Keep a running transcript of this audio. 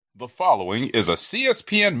The following is a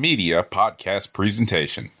CSPN Media podcast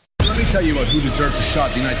presentation. Let me tell you about who deserves a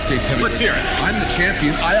shot at the United States heavyweight. Let's hear it. I'm the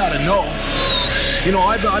champion. I ought to know. You know,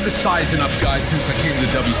 I've been sizing up guys since I came to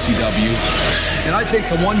the WCW. And I think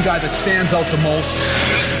the one guy that stands out the most,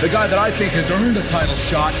 the guy that I think has earned a title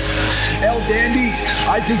shot, El Dandy,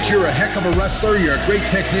 I think you're a heck of a wrestler. You're a great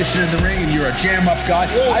technician in the ring, and you're a jam-up guy.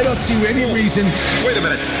 I don't see any reason. Wait a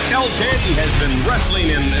minute. El Dandy has been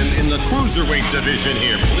wrestling in the cruiserweight division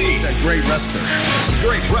here, please. He's a great wrestler. He's a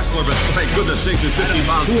great wrestler, but thank goodness sakes, he's 50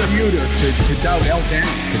 pounds. Who are you to doubt El Dandy?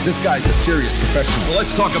 Because this guy's a serious professional. Well,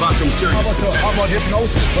 let's talk about some serious. How about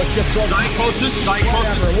hypnosis? Let's just go. Psychosis?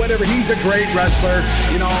 Whatever. He's a great wrestler,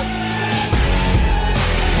 you know.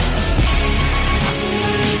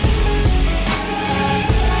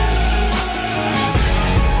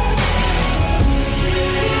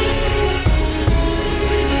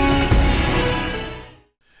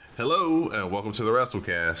 Hello and welcome to the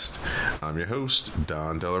WrassleCast. I'm your host,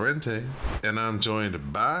 Don Delarente, and I'm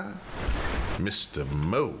joined by Mr.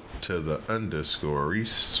 Mo to the _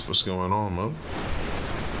 Reese. What's going on, Mo?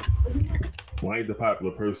 Well, I ain't the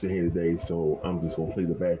popular person here today, so I'm just gonna play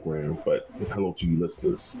the background. But hello to you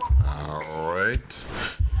listeners. All right.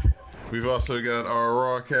 We've also got our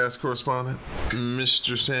WrassCast correspondent,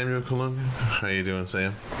 Mr. Samuel Columbian. How you doing,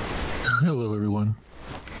 Sam? Hello, everyone.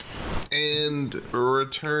 And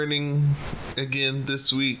returning again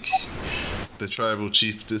this week, the tribal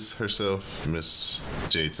chiefess herself, Miss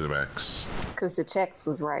J to the Max. Because the checks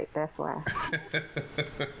was right, that's why.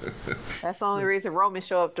 That's the only reason Roman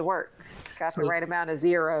show up to work. He's got the right amount of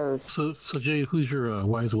zeros. So Jade, who's your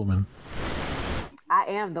wise woman? I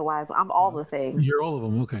am the wise. I'm all the things. You're all of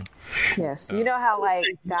them, okay. Yes. You know how like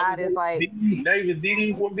God is like. David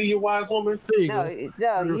Didi wouldn't be your wise woman? No.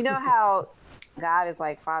 You know how God is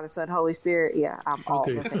like Father, Son, Holy Spirit. Yeah, I'm all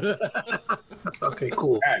the things. Okay,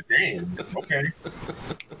 cool. God damn. Okay.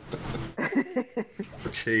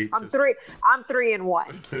 I'm 3 in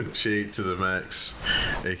 1. Shade to the Max,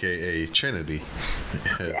 aka Trinity.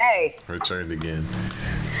 Hey. Returned again.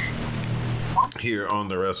 Here on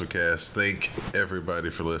the WrassleCast. Thank everybody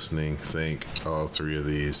for listening. Thank all three of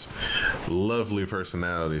these lovely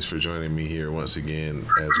personalities for joining me here once again,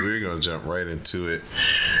 as we're going to jump right into it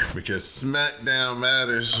because SmackDown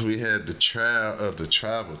matters. We had the trial of the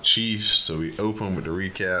Tribal Chief, so we open with the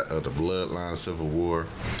recap of the Bloodline Civil War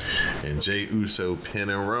and Jey Uso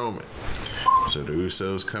pinning Roman. So the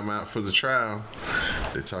Usos come out for the trial.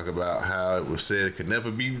 They talk about how it was said it could never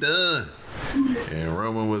be done and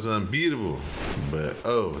Roman was unbeatable, but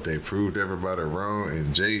they proved everybody wrong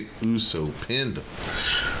and Jey Uso pinned him.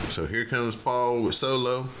 So here comes Paul with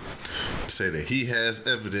Solo to say that he has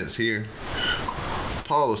evidence here.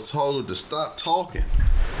 Paul was told to stop talking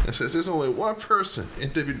and says there's only one person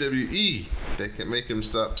in WWE that can make him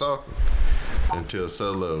stop talking, until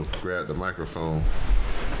Solo grabbed the microphone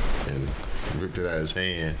and ripped it out of his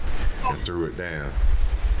hand and threw it down.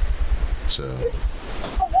 So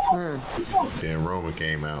then Roman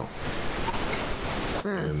came out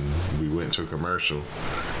and we went to a commercial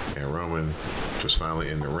and Roman was finally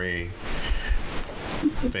in the ring.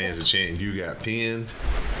 Fans are chanting, "You got pinned."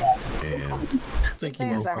 And the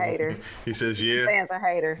fans are haters. He says, yeah, the fans are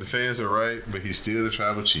haters. The fans are right, but he's still the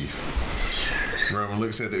tribal chief. Roman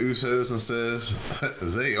looks at the Usos and says,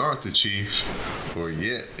 they aren't the chief, or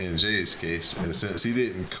yet in Jay's case, and since he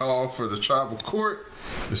didn't call for the tribal court,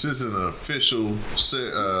 this isn't an official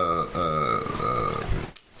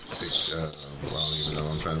I don't even know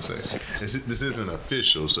what I'm trying to say. This isn't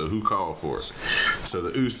official, so who called for it? So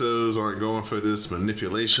the Usos aren't going for this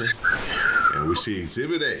manipulation. And we see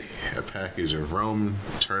Exhibit A package of Roman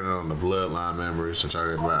turning on the Bloodline members and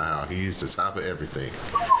talking about how he's the top of everything.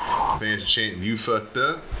 Fans are chanting, "You fucked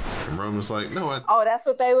up," and Roman's like, "No, I." Oh, that's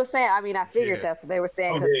what they were saying. I mean, I figured that's what they were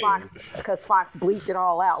saying because Fox bleeped it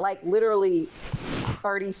all out. Like literally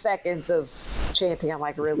 30 seconds of chanting. I'm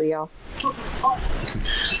like, really, y'all?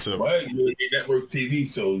 So, well, you get network TV,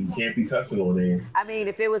 so you can't be cussing on there. I mean,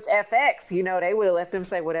 if it was FX, they would have let them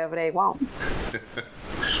say whatever they want.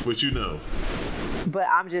 But But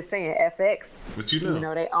I'm just saying, FX. But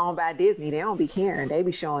they owned by Disney. They don't be caring. They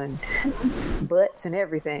be showing butts and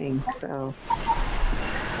everything. So,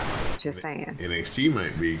 just saying. NXT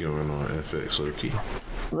might be going on FX low key.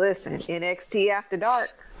 Listen, NXT After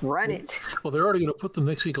Dark, run it. Well, they're already going to put them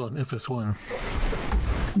next week on FS1.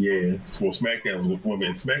 Yeah, well, SmackDown was on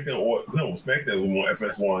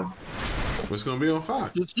FS1. It's gonna be on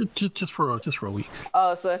Fox. Just for a week.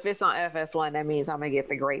 Oh, so if it's on FS1, that means I'm gonna get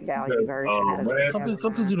the great value version.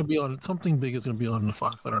 Something's gonna be on. Something big is gonna be on the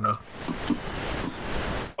Fox. I don't know.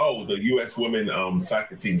 Oh, the U.S. women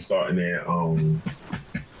soccer team starting their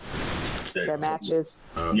their matches,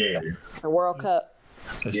 Yeah. the World Cup.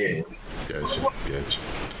 Yeah. Gotcha.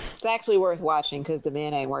 It's actually worth watching because the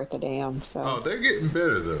men ain't worth a damn. So. Oh, they're getting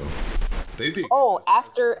better though. They did. Oh,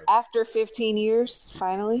 after 15 years,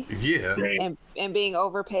 finally, Yeah. and being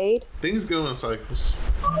overpaid. Things go in cycles.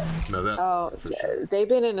 No, that. Oh, for sure. they've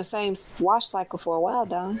been in the same wash cycle for a while,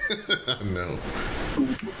 Don. No.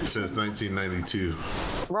 Since 1992.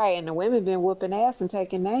 Right, and the women been whooping ass and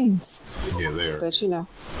taking names. Yeah, they are. But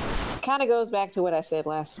kind of goes back to what I said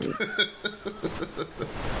last week.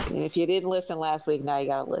 And if you didn't listen last week, now you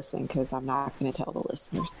got to listen because I'm not going to tell the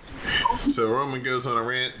listeners. So Roman goes on a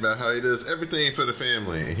rant about how he does everything for the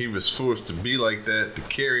family, and he was forced to be like that to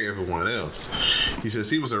carry everyone else. He says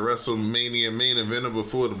he was a WrestleMania main eventer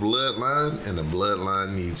before the Bloodline, and the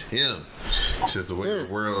Bloodline needs him. He says the weight of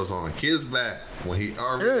the world is on his back when he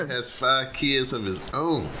already has 5 kids of his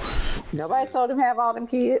own. Nobody told him to have all them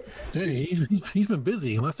kids. Hey, he's been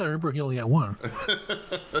busy. Last I remember, he only had 1.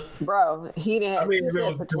 Bro, he didn't have It kids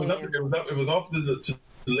was up to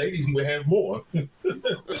the ladies, he would have more.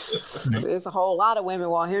 There's a whole lot of women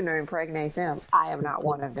want him to impregnate them. I am not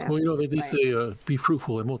one of them. Well, they say be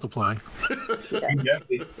fruitful and multiply. Yeah.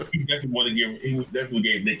 He definitely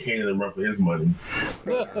gave Nick Cannon a run for his money.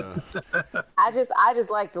 I just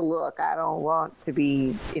like to look. I don't want to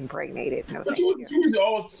be impregnated. No, But thank you you. was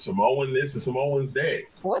all Samoan this and Samoan's that.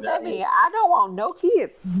 What that mean? I don't want no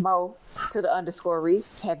kids, Mo, to the _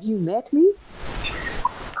 Reese. Have you met me?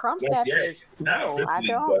 Crumb snatchers. Not No, I officially,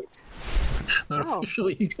 don't. Not No.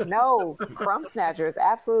 officially. No, crumb snatchers.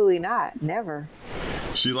 Absolutely not. Never.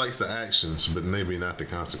 She likes the actions, but maybe not the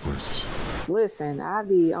consequences. Listen, I'll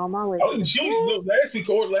be on my way. Oh, to she the last week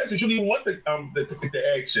she didn't even want the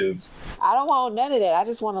actions. I don't want none of that. I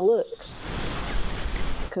just want to look.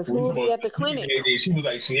 Because who will be at the clinic? She was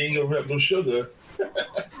like, she ain't gonna rep no sugar.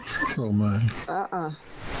 Oh my.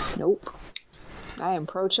 Nope. I am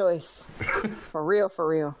pro-choice. For real, for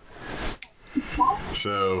real.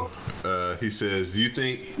 So he says, "You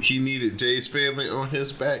think he needed Jay's family on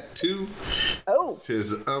his back too?" Oh.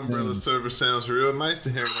 His umbrella service sounds real nice to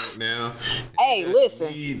him right now. Hey,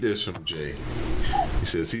 listen. Need this from Jay. He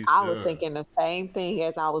says he's. I was thinking the same thing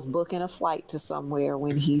as I was booking a flight to somewhere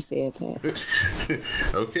when he said that.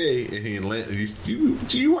 Okay, and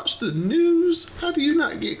do you watch the news? How do you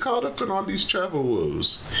not get caught up in all these travel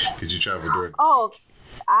woes? Did you travel during? Oh,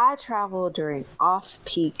 I travel during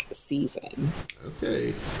off-peak season.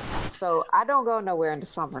 Okay. So I don't go nowhere in the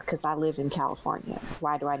summer because I live in California.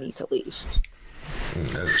 Why do I need to leave?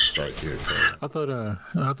 That's a strike here. I thought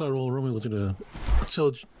old Roman was gonna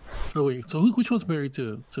tell. Oh wait, so which one's married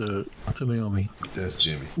to Naomi? That's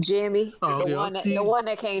Jimmy. Jimmy, Oh, the one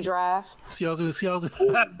that can't drive. I was gonna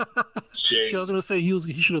say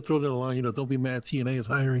he should have thrown in a line. Don't be mad. TNA is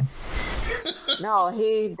hiring. No,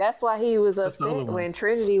 that's why he was the upset other one. when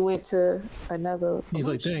Trinity went to another. He's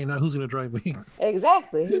like, dang, now who's gonna drive me?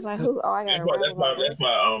 Exactly. He's like, who? Oh, I got That's why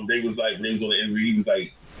they was like, when they was on the interview, he was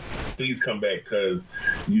like, please come back because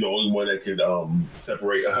you're the only one that can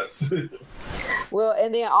separate us. Well,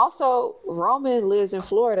 and then also Roman lives in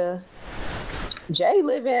Florida. Jay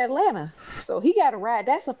live in Atlanta, so he got to ride.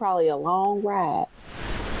 That's probably a long ride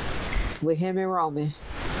with him and Roman,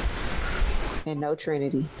 and no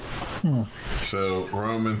Trinity. So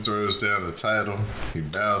Roman throws down the title. He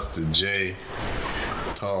bows to Jay.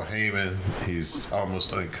 Paul Heyman, he's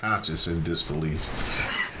almost unconscious in disbelief.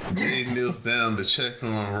 Jay kneels down to check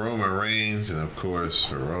on Roman Reigns, and of course,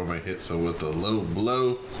 Roman hits her with a low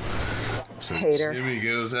blow. So Hater. Jimmy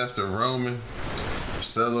goes after Roman.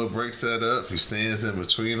 Solo breaks that up. He stands in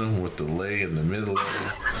between them with the leg in the middle of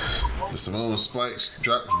him. The Samoan spikes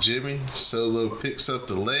drop Jimmy. Solo picks up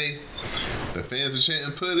the leg. The fans are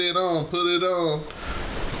chanting, "Put it on, put it on."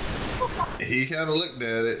 He kind of looked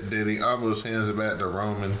at it, then he almost hands it back to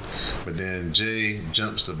Roman, but then Jay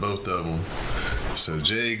jumps to both of them. So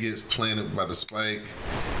Jay gets planted by the spike,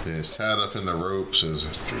 then is tied up in the ropes as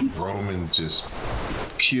Roman just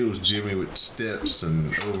kills Jimmy with steps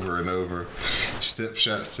and over, step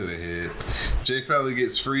shots to the head. Jay finally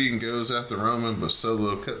gets free and goes after Roman, but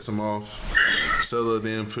Solo cuts him off. Solo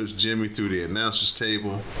then puts Jimmy through the announcer's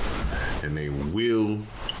table, and they wheel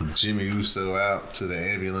Jimmy Uso out to the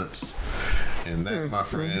ambulance. And that, my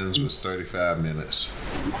friends, was 35 minutes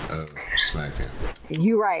of SmackDown.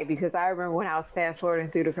 You're right, because I remember when I was fast forwarding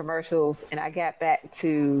through the commercials and I got back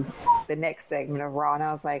to the next segment of Raw and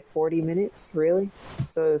I was like, 40 minutes? Really?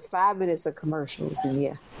 So it was 5 minutes of commercials, and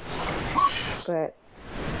yeah. But,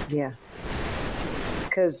 yeah.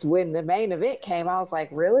 Because when the main event came, I was like,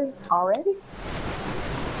 really? Already?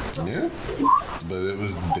 Yeah, but it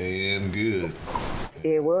was damn good.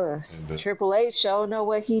 It was. Triple H show know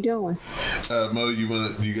what he doing. Mo,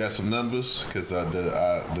 you got some numbers? Because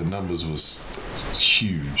the numbers was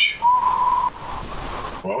huge.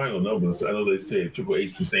 Well, I don't know, but I know they said Triple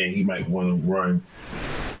H was saying he might want to run,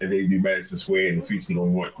 and they'd be Madison Square in the future. He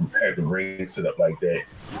don't want to have the ring set up like that.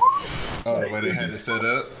 Oh, the way they had it set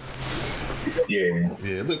up? Yeah.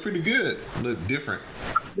 Yeah, it looked pretty good. It looked different.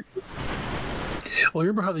 Well,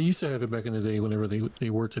 remember how they used to have it back in the day whenever they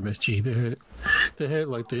worked MSG? They had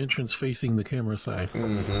like the entrance facing the camera side.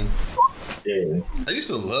 Mm-hmm. Yeah. I used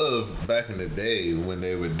to love back in the day when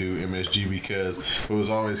they would do MSG because what was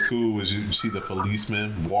always cool was you see the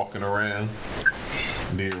policemen walking around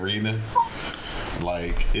the arena.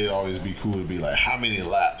 Like, it'd always be cool to be like, how many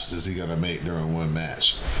laps is he going to make during one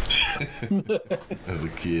match? As a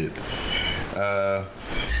kid.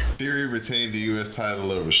 Theory retained the U.S.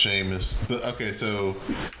 title over Sheamus. But, okay, so,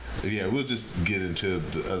 yeah, we'll just get into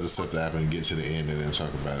the other stuff that happened and get to the end and then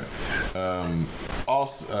talk about it.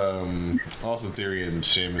 Austin Theory and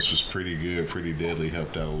Sheamus was pretty good, pretty deadly,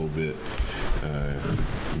 helped out a little bit.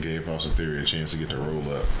 Gave Austin Theory a chance to get the roll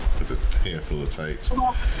up with a handful of tights.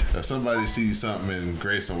 Somebody sees something in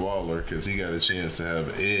Grayson Waller because he got a chance to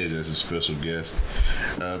have Edge as a special guest.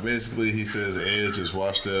 Basically, he says Edge is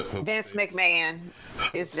washed up. Vince McMahon.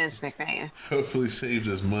 It's Vince McMahon. Hopefully saved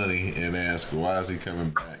us money and asked why is he coming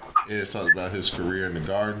back. Edge talked about his career in the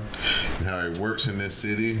Garden and how he works in this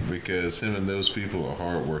city because him and those people are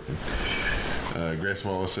hardworking. Grayson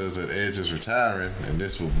Waller says that Edge is retiring and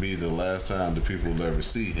this will be the last time the people will ever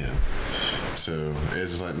see him. So Edge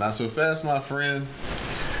is like, not so fast, my friend.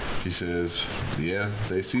 He says, yeah,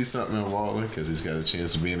 they see something in Waller because he's got a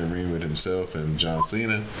chance to be in the ring with himself and John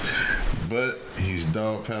Cena, but he's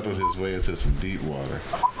dog paddled his way into some deep water.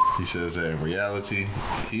 He says that in reality,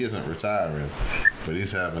 he isn't retiring, but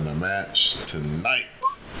he's having a match tonight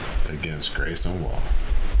against Grayson Waller.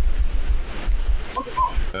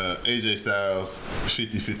 AJ Styles,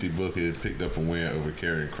 50-50 booking, picked up a win over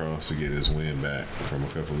Karrion Kross to get his win back from a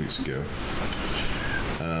couple weeks ago.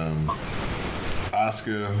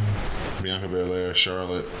 Asuka, Bianca Belair,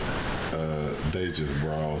 Charlotte, they just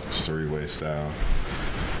brawled three-way style.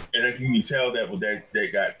 And I can tell that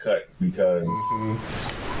that got cut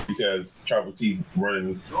because Tribal Chief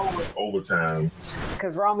running overtime.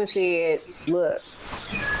 Because Roman said, look,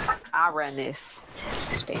 I run this,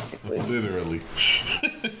 basically. Literally.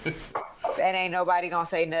 And ain't nobody gonna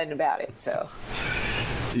say nothing about it, so.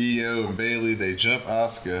 EO and Bailey, they jump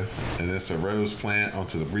Asuka, and it's a rose plant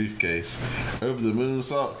onto the briefcase. Over the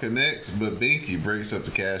moonsault connects, but Binky breaks up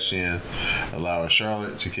the cash in, allowing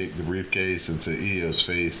Charlotte to kick the briefcase into EO's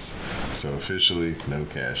face. So officially, no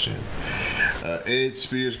cash in. Edge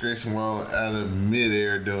spears Grayson Waller out of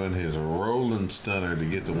midair doing his rolling stunner to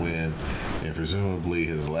get the win, and presumably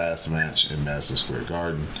his last match in Madison Square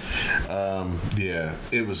Garden. Yeah,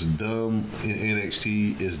 it was dumb in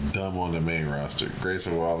NXT. It's dumb on the main roster.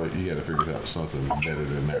 Grayson Waller, you got to figure out something better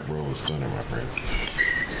than that rolling stunner, my friend.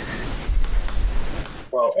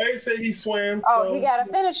 Well, Edge said he swam. Oh, so. he got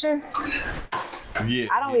a finisher. Yeah,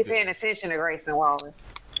 I don't be paying attention to Grayson Waller,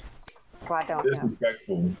 so I don't know.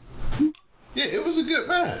 Disrespectful. Yeah, it was a good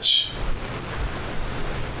match.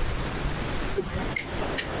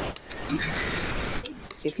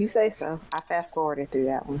 If you say so. I fast forwarded through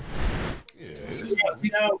that one. Yeah. See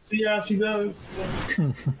how she does?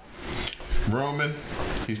 Roman,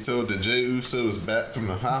 he's told that Jey Uso is back from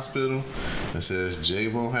the hospital and says Jey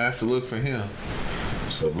won't have to look for him.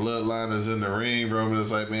 So Bloodline is in the ring. Roman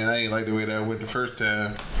is like, man, I ain't like the way that went the first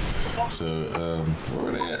time. So, where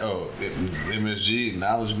were they at? Oh, MSG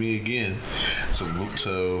acknowledged me again.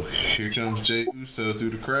 So here comes Jey Uso through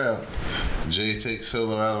the crowd. Jey takes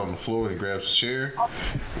Solo out on the floor and grabs a chair.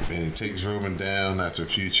 And he takes Roman down after a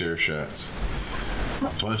few chair shots.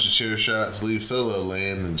 A bunch of chair shots leave Solo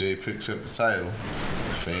land and Jey picks up the title.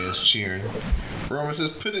 Fans cheering. Roman says,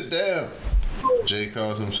 put it down. Jey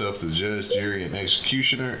calls himself the judge, jury, and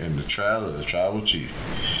executioner in the trial of the tribal chief.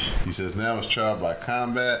 He says now it's trial by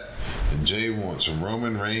combat, and Jey wants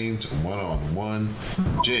Roman Reigns one-on-one.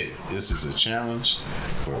 Jey, this is a challenge,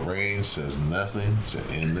 but Reigns says nothing to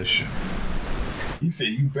end the show. He said,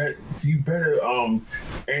 "You better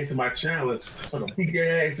answer my challenge, or I'll beat your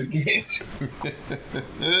ass again."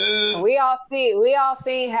 We all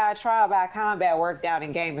see how trial by combat worked out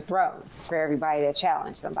in Game of Thrones for everybody that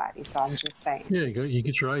challenged somebody. So I'm just saying. Yeah, you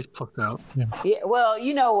get your eyes plucked out. Yeah. Yeah. Well,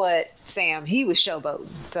 you know what, Sam? He was showboating,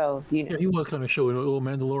 so you know. Yeah, he was kind of showing a little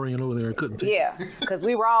Mandalorian over there. Couldn't take. Yeah, because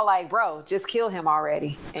we were all like, "Bro, just kill him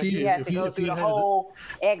already." And he had to go through the whole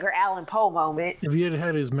Edgar Allan Poe moment. If he had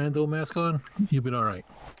had his Mando mask on, you'd been all right.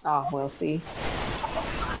 Oh, well, see.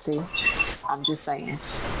 I'm just saying.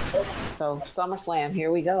 So SummerSlam,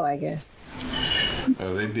 here we go, I guess.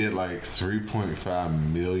 They did like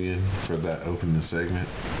 3.5 million for that opening segment,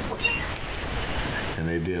 and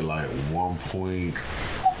they did like 1.5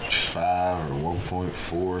 or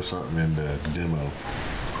 1.4 or something in the demo.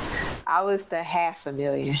 I was the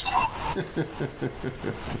 500,000.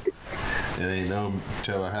 It ain't no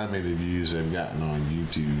telling how many views they've gotten on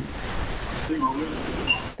YouTube.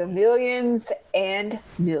 The millions and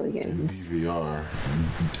millions. DVR.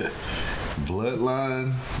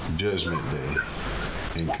 Bloodline, Judgment Day,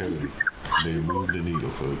 and Cody. They moved the needle,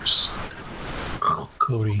 folks. Oh,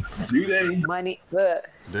 Cody. Do they? Money. Look,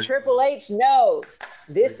 Triple H knows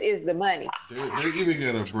this is the money. They're even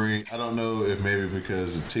going to bring, I don't know if maybe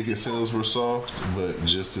because the ticket sales were soft, but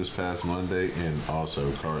just this past Monday, and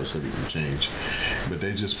also cards have even changed, but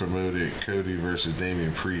they just promoted Cody versus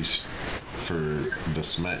Damian Priest for the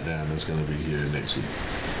SmackDown that's going to be here next week.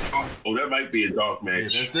 Oh, that might be a dark match.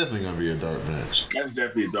 Yeah, that's definitely going to be a dark match. That's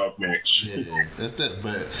definitely a dark match. Yeah, that's that.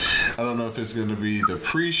 But I don't know if it's going to be the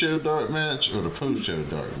pre-show dark match or the post-show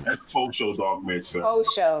dark match. That's post-show dark match, sir.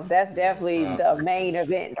 Post-show. That's definitely the main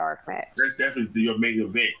event dark match. That's definitely your main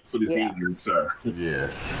event for this evening, sir. Yeah.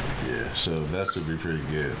 So that should be pretty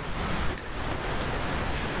good.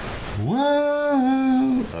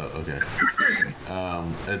 Whoa! Oh, okay.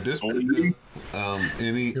 At this point,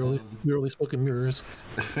 any you're only smoking mirrors.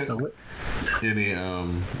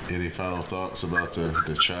 Any final thoughts about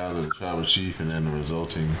the trial of the tribal chief and then the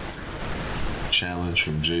resulting challenge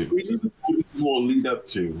from Jake? What this will lead up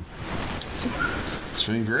to? It's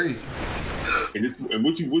been great. And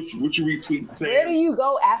what you retweet saying? Where do you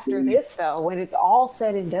go after this though? When it's all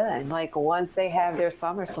said and done, like once they have their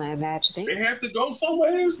SummerSlam match, they have to go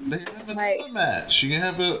somewhere. They have another match. You can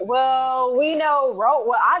have a. Well, we know.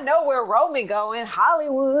 I know where Roman going.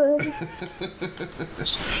 Hollywood.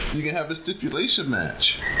 You can have a stipulation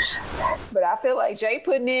match. But I feel like Jay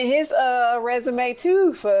putting in his resume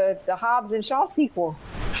too for the Hobbs and Shaw sequel.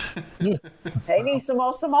 They need some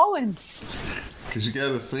more Samoans. Because you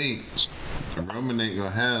got to think, Roman ain't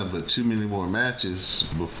going to have but too many more matches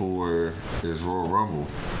before his Royal Rumble.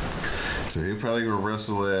 So he'll probably going to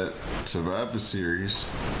wrestle at Survivor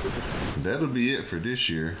Series. That'll be it for this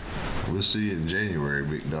year. We'll see you in January,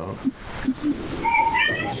 big dog.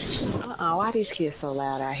 Why these kids so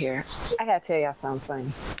loud out here? I got to tell y'all something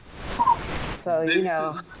funny. So,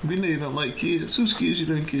 We know you don't like kids. Whose kids you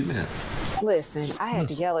done kidnap? Listen, I had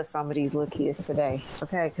to yell at some of these little kids today,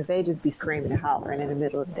 okay? Because they just be screaming and hollering in the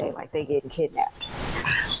middle of the day like they getting kidnapped.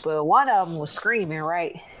 But one of them was screaming,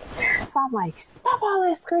 right? So I'm like, stop all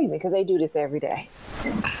that screaming, because they do this every day.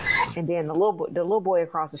 And then the little boy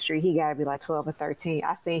across the street, he got to be like 12 or 13.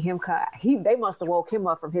 I seen him come. They must have woke him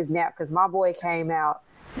up from his nap because my boy came out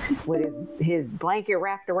with his blanket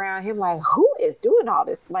wrapped around him, like, who is doing all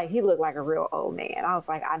this? Like, he looked like a real old man. I was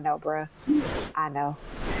like, I know, bruh. I know.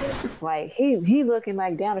 Like, he looking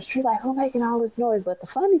like down the street, like, who making all this noise? But the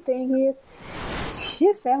funny thing is,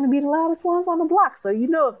 his family be the loudest ones on the block. So you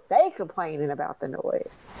know if they complaining about the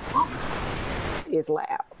noise, it's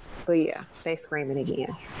loud. But yeah, they screaming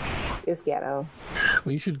again. It's ghetto.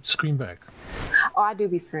 Well, you should scream back. Oh, I do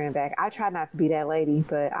be screaming back. I try not to be that lady,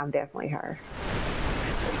 but I'm definitely her.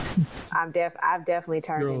 I've definitely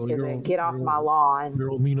turned into the get off my lawn. You're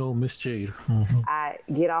old mean old Miss Jade. Mm-hmm. I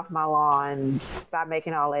get off my lawn. Stop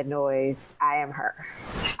making all that noise. I am her.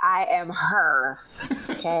 I am her.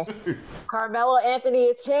 Okay. Carmelo Anthony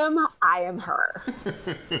is him. I am her.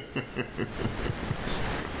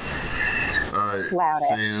 All right, Loud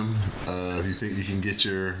Sam. You think you can get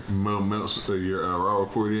your Mo Meltzer, your Raw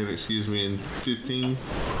report in? In 15?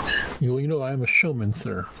 You know I am a showman,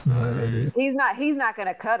 sir. He's not going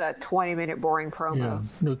to cut a 20-minute boring promo. Yeah.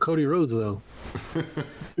 No, Cody Rhodes though.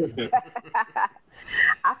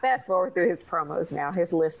 I fast forward through his promos now.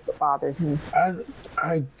 His list bothers me.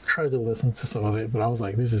 I tried to listen to some of it, but I was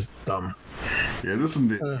like, this is dumb. Yeah, this one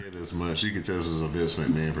didn't get as much. You can tell this was a Vince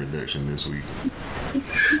McMahon production this week.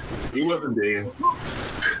 He wasn't there.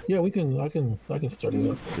 Yeah, I can start it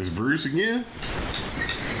up. Is Bruce again?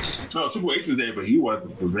 No, Triple H was there, but he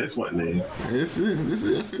wasn't. Vince wasn't there. This is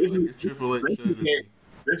like a Triple H show.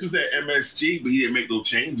 This was at MSG, but he didn't make no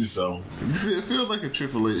changes, so. It feels like a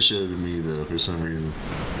Triple H show to me, though, for some reason.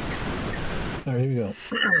 All right, here we go.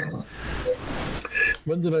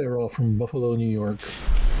 Monday Night Raw from Buffalo, New York.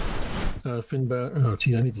 Finn Balor. Oh,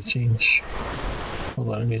 gee, I need to change. Hold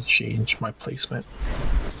on, I need to change my placement.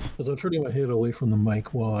 Because I'm turning my head away from the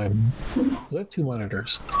mic while I have two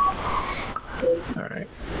monitors. All right.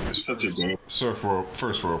 It's such a game. First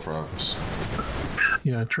world problems.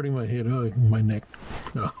 Yeah, turning my head, my neck.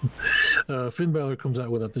 No. Finn Balor comes out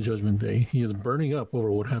without the Judgment Day. He is burning up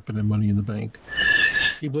over what happened in Money in the Bank.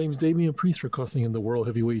 He blames Damian Priest for costing him the World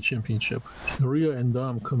Heavyweight Championship. Rhea and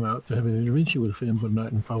Dom come out to have an intervention with Finn, but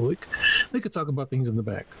not in public. They could talk about things in the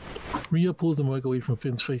back. Rhea pulls the mic away from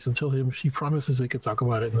Finn's face and tells him she promises they could talk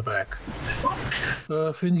about it in the back.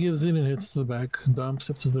 Finn gives in and heads to the back. Dom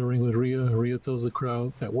steps to the ring with Rhea. Rhea tells the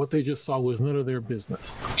crowd that what they just saw was none of their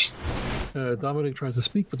business. Dominic tries to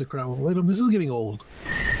speak, but the crowd won't let him. This is getting old.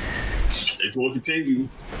 It will continue.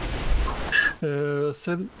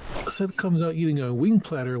 Seth comes out eating a wing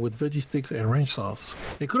platter with veggie sticks and ranch sauce.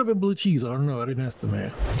 It could have been blue cheese. I don't know. I didn't ask the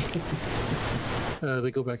man.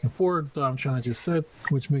 They go back and forth. Dom challenges Seth,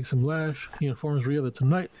 which makes him laugh. He informs Rhea that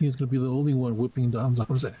tonight he's going to be the only one whipping Dom's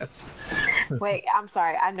ass. Wait, I'm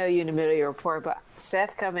sorry. I know you're in the middle of your report, but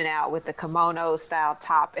Seth coming out with the kimono style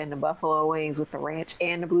top and the buffalo wings with the ranch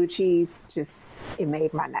and the blue cheese, it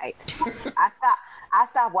made my night. I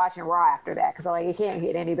stopped watching Raw after that because it can't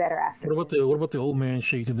get any better after. What about the old man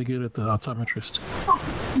shades that they get at the optometrist?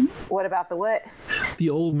 What about the what? The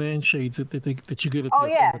old man shades that you get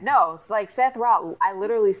at no, it's like Seth Rollins. I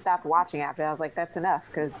literally stopped watching after that. I was like, that's enough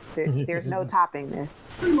because there's no topping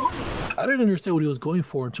this. I didn't understand what he was going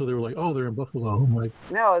for until they were like, oh, they're in Buffalo. I'm like,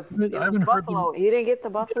 no, it was Buffalo. You didn't get the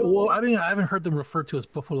Buffalo? Well, I haven't heard them referred to as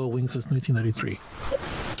Buffalo wings since 1993.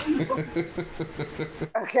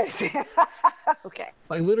 Okay. Okay.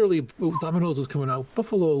 Like literally, Domino's was coming out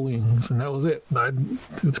Buffalo wings, and that was it.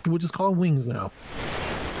 People just call them wings now.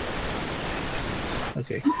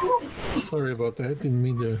 Okay. Sorry about that. Didn't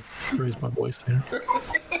mean to raise my voice there.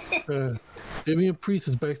 Damian Priest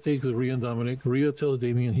is backstage with Rhea and Dominic. Rhea tells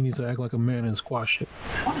Damian he needs to act like a man and squash it.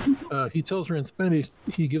 He tells her in Spanish,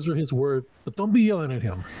 he gives her his word, but don't be yelling at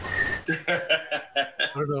him.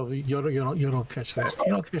 I don't know if you don't catch that.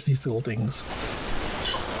 You don't catch these little things.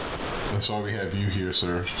 That's why we have you here,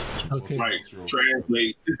 sir. Okay. Right.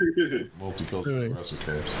 Translate. Multicultural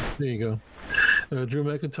WrassleCast. There you go. Drew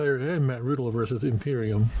McIntyre and Matt Riddle versus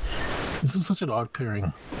Imperium. This is such an odd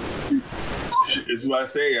pairing. It's what I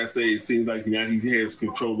say. It seems like now he has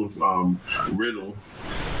control of Riddle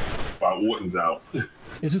while Orton's out.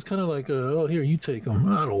 It's just kind of like, here, you take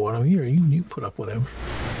him. I don't want him. Here, you put up with him.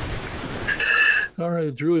 All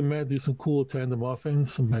right, Drew and Matt do some cool tandem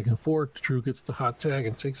offense, some back and forth. Drew gets the hot tag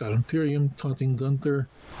and takes out Imperium, taunting Gunther.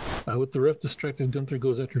 With the ref distracted, Gunther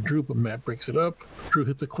goes after Drew, but Matt breaks it up. Drew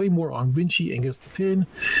hits a Claymore on Vinci and gets the pin,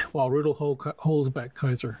 while Riddle holds back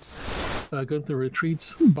Kaiser. Gunther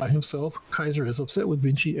retreats by himself. Kaiser is upset with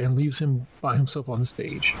Vinci and leaves him by himself on the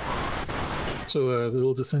stage. So, a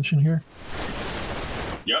little dissension here?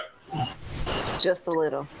 Yep. Just a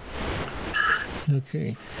little.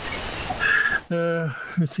 Okay.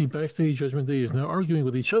 Let's see. Backstage, Judgment Day is now arguing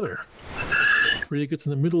with each other. Rhea gets in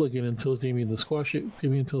the middle again and tells Damian to squash it.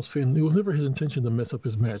 Damian tells Finn it was never his intention to mess up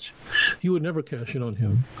his match. He would never cash in on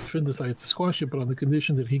him. Finn decides to squash it, but on the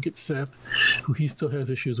condition that he gets Seth, who he still has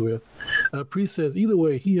issues with. Priest says either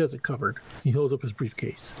way, he has it covered. He holds up his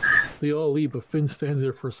briefcase. They all leave, but Finn stands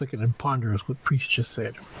there for a second and ponders what Priest just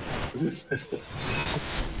said.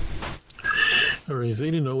 All right,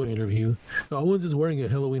 Zayn and Owen interview. Owens is wearing a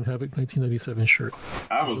Halloween Havoc 1997 shirt.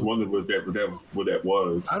 I was wondering what that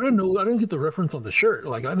was. I don't know. I didn't get the reference on the shirt.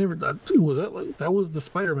 Like that was the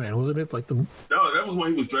Spider-Man, wasn't it? Like the No, that was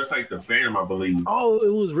when he was dressed like the Phantom, I believe. Oh,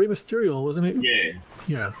 it was Rey Mysterio, wasn't it? Yeah.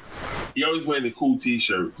 Yeah. He always wearing the cool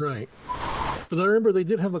T-shirts. Right. But I remember they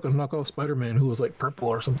did have like a knockoff Spider-Man who was like purple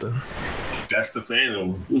or something. That's the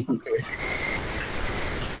Phantom.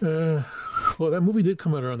 Okay. Well, that movie did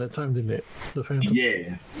come out around that time, didn't it? The Phantom.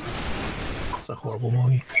 Yeah. It's a horrible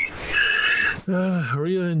movie.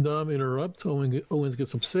 Rhea and Dom interrupt. Owens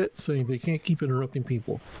gets upset, saying they can't keep interrupting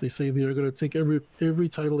people. They say they are going to take every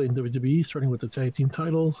title in WWE, starting with the tag team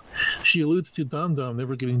titles. She alludes to Dom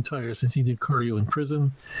never getting tired since he did cardio in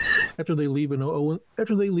prison. After they leave, Owens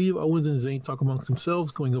and Zayn talk amongst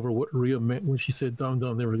themselves, going over what Rhea meant when she said Dom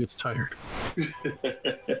never gets tired.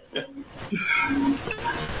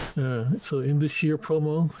 So in the Sheer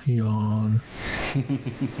promo, yawn.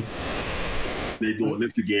 They're doing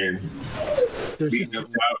this again. Beating up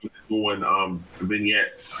guys doing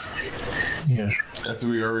vignettes. Yeah. After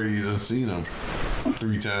we already done seen them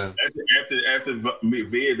 3 times. After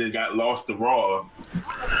McVeigh then got lost to Raw.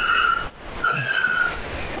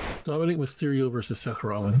 Dominic Mysterio versus Seth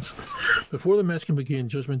Rollins. Before the match can begin,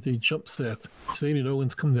 Judgment Day jumps Seth. Zayn and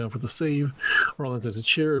Owens come down for the save. Rollins has a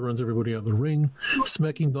chair and runs everybody out of the ring,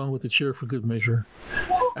 smacking Dom with the chair for good measure.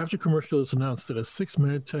 After commercial, it's announced that a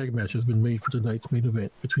 6-man tag match has been made for tonight's main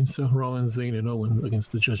event between Seth Rollins, Zayn, and Owens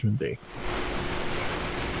against the Judgment Day.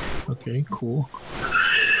 Okay, cool.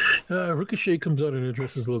 Ricochet comes out and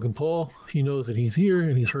addresses Logan Paul. He knows that he's here,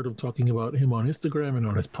 and he's heard him talking about him on Instagram and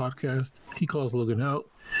on his podcast. He calls Logan out.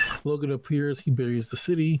 Logan appears, he buries the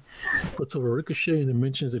city, puts over Ricochet, and then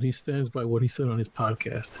mentions that he stands by what he said on his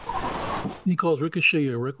podcast. He calls Ricochet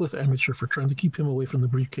a reckless amateur for trying to keep him away from the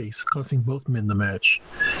briefcase, costing both men the match.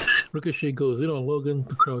 Ricochet goes in on Logan.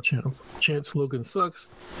 The crowd chants Logan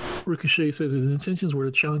sucks. Ricochet says his intentions were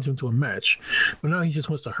to challenge him to a match, but now he just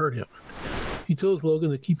wants to hurt him. He tells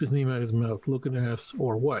Logan to keep his name out of his mouth. Logan asks,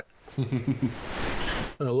 or what?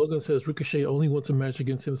 Logan says Ricochet only wants a match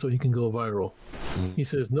against him so he can go viral. He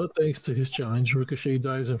says no thanks to his challenge. Ricochet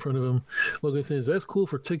dives in front of him. Logan says, that's cool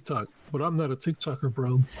for TikTok, but I'm not a TikToker,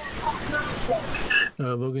 bro.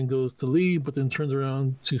 Logan goes to leave, but then turns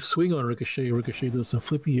around to swing on Ricochet. Ricochet does some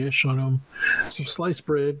flippy-ish on him, some sliced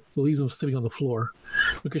bread, that leaves him sitting on the floor.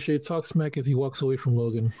 Ricochet talks smack as he walks away from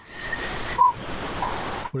Logan.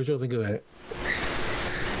 What did y'all think of that?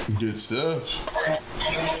 Good stuff.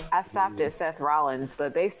 I stopped at Seth Rollins,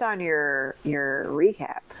 but based on your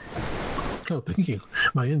recap, oh, thank you.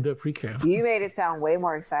 My in-depth recap. You made it sound way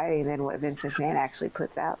more exciting than what Vince McMahon actually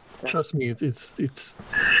puts out. So. Trust me, it's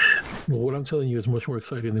well, what I'm telling you is much more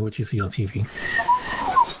exciting than what you see on TV.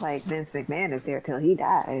 Like Vince McMahon is there till he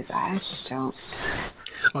dies. I don't.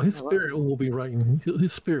 Oh, his spirit will be writing.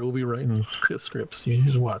 His spirit will be writing scripts. You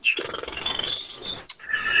just watch.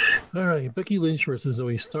 All right, Becky Lynch versus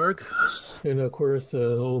Zoe Stark, and of course,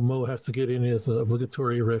 old Mo has to get in his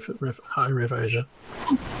obligatory high ref Asia.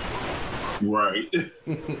 Right.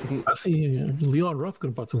 I see Leon Ruff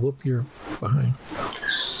about to whoop your behind.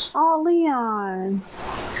 Oh, Leon.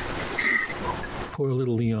 Poor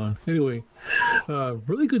little Leon. Anyway,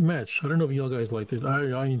 really good match. I don't know if y'all guys liked it.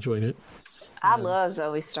 I enjoyed it. I love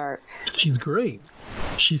Zoe Stark. She's great.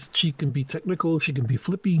 She can be technical. She can be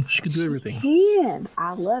flippy. She can do everything.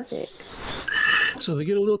 I love it. So they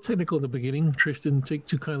get a little technical in the beginning. Trish didn't take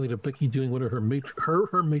too kindly to Becky doing one of her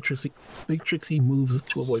matrixy moves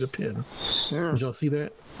to avoid a pin. Did y'all see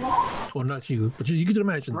that? Well, not you, but you could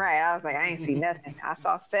imagine. Right. I was like, I ain't see nothing. I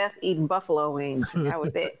saw Seth eating buffalo wings. That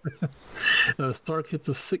was it. Stark hits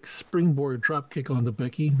a 6 springboard drop kick onto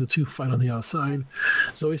Becky. The two fight on the outside.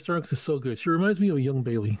 Zoe Starks is so good. She reminds me of a young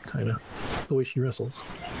Bailey, kind of, the way she wrestles.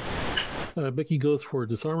 Becky goes for a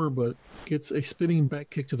disarmer, but gets a spinning back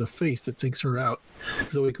kick to the face that takes her out.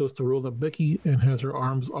 Zoe goes to roll up Becky and has her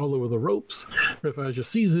arms all over the ropes. Ref Aja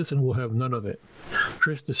sees this and will have none of it.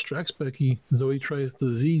 Trish distracts Becky. Zoe tries the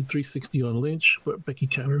Z360 on Lynch, but Becky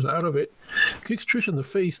counters out of it. Kicks Trish in the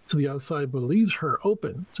face to the outside, but leaves her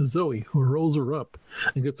open to Zoe, who rolls her up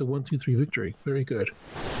and gets a 1-2-3 victory. Very good.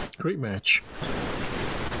 Great match.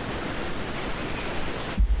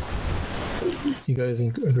 You guys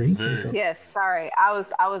agree? Yes. Sorry, I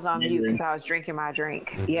was on mute because I was drinking my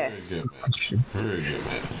drink. Yes. Very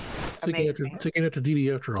good, man. Taking after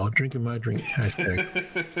Didi after all. Drinking my drink. Hashtag.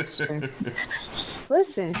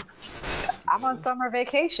 Listen, I'm on summer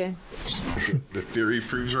vacation. The theory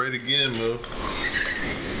proves right again, Mo.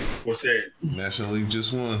 What's that? National League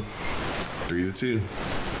just won 3-2.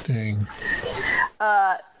 Dang.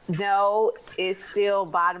 No, it's still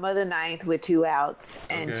bottom of the 9th with 2 outs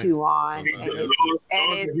and 2 on.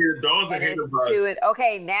 Dawn's ahead of us.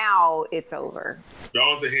 Okay, now it's over.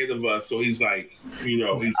 Dawn's ahead of us, so he's like, he's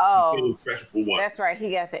feeling special for one. That's right.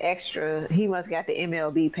 He got the extra. He must got the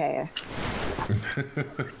MLB pass.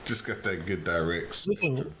 Just got that good direct.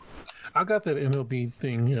 Listen, I got that MLB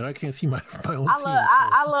thing, and I can't see my own team.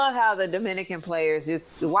 I love how the Dominican players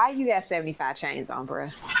just. Why you got 75 chains on,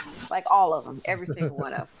 bruh? Like all of them, every single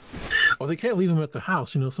one of them. Well, they can't leave them at the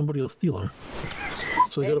house. Somebody will steal them.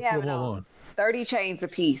 So they got to put them all on. 30 chains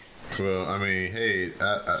apiece. Well, I mean, hey,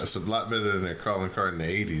 it's a lot better than their calling card in the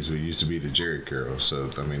 80s, where it used to be the Jerry Curl. So,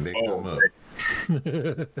 I mean, they come up.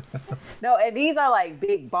 No, and these are like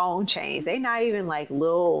big bone chains. They're not even like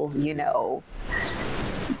little,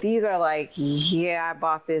 These are like, I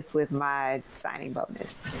bought this with my signing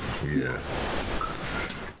bonus. Yeah.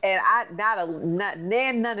 And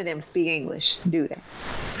none of them speak English, do they?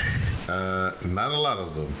 Not a lot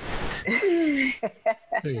of them.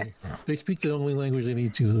 Hey, they speak the only language they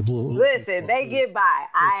need to. Listen, they get by.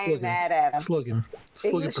 I ain't mad at them. Slugging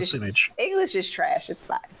percentage. English is trash. It's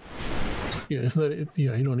fine. Yeah, it's not.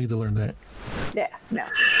 Yeah, you don't need to learn that. Yeah, no.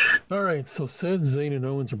 All right, so Seth, Zayn, and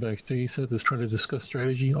Owens are backstage. Seth is trying to discuss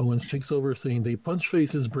strategy. Owens takes over, saying they punch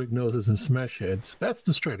faces, break noses, and smash heads. That's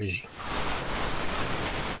the strategy.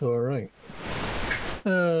 All right.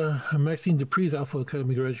 Maxine Dupree's Alpha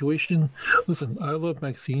Academy graduation. Listen, I love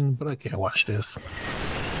Maxine, but I can't watch this.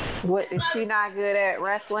 What, is she not good at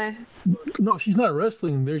wrestling? No, she's not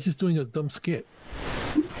wrestling. They're just doing a dumb skit.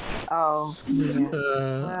 Oh,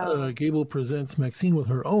 yeah. Gable presents Maxine with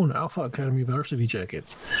her own Alpha Academy varsity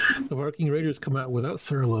jacket. The Viking Raiders come out without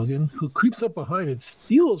Sarah Logan, who creeps up behind and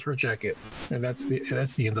steals her jacket, and that's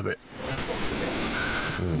the end of it.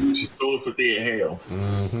 She stole it for Thea Hale.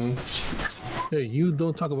 Hey, you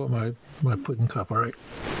don't talk about my pudding cup, all right?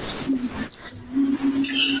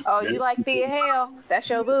 Oh, you like Thea Hale? That's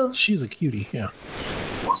your boo. She's a cutie, yeah.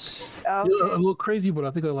 Okay. Yeah, a little crazy, but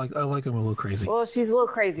I think I like him a little crazy. Well, she's a little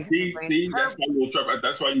crazy. See, that's why you in trouble.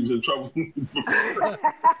 That's why you was in trouble before.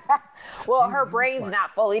 Well, her brain's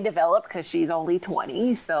not fully developed because she's only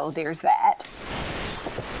 20, so there's that.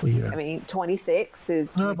 Well, yeah. I mean, 26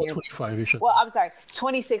 is... about 25-ish. Well, I'm sorry.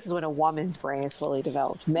 26 is when a woman's brain is fully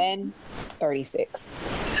developed. Men, 36.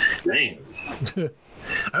 Damn.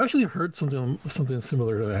 I actually heard something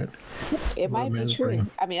similar to that. It might be true. Brain.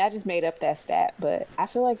 I mean, I just made up that stat, but I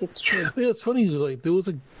feel like it's true. Yeah, it's funny. Like there was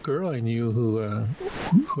a girl I knew who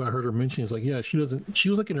I heard her mention. Is like, yeah, she was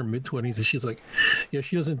like in her mid-20s, and she's like, yeah,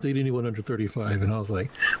 she doesn't date anyone under 35. And I was like,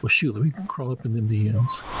 well, shoot, let me crawl up in them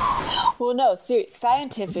DMs. Well, no,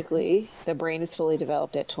 scientifically, the brain is fully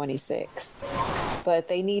developed at 26, but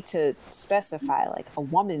they need to specify like a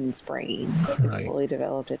woman's brain is fully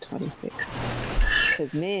developed at 26.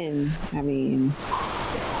 Because men, I mean,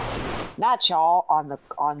 not y'all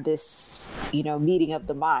on this, meeting of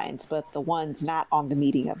the minds, but the ones not on the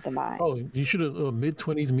meeting of the minds. Oh, you should have.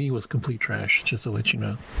 Mid-20s me was complete trash. Just to let you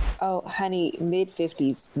know. Oh, honey,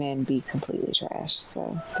 mid-50s men be completely trash.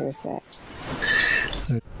 So there's that.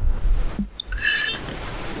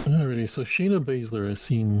 Alrighty, so Shayna Baszler is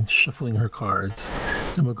seen shuffling her cards.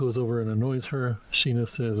 Emma goes over and annoys her. Shayna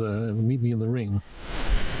says, "Meet me in the ring."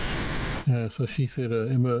 So she said,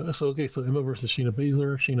 Emma. So Emma versus Shayna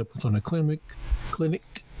Baszler. Shayna puts on a clinic.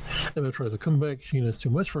 Emma tries to come back. Shayna's too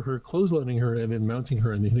much for her, clotheslining her and then mounting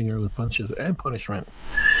her and hitting her with punches and punishment.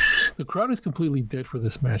 The crowd is completely dead for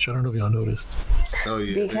this match. I don't know if y'all noticed. Oh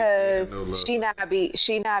yeah, because she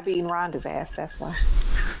not beating Ronda's ass. That's why.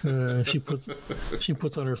 She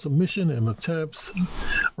puts on her submission. Emma taps.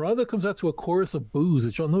 Ronda comes out to a chorus of boos.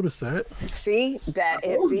 Did y'all notice that? See that?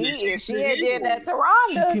 If she had did that to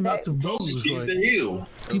Ronda, she came out to boos. She's the heel.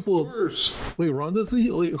 People. Wait, Ronda's the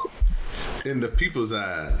heel. In the people's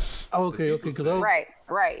eyes. Oh, okay. Because right.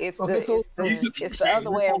 It's okay, it's the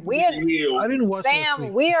other way. I didn't watch.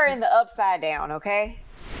 Sam, we are in the upside down. Okay.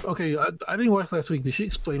 Okay, I didn't watch last week. Did she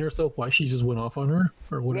explain herself why she just went off on her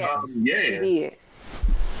or what? Yeah, she did.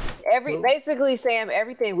 Basically, Sam,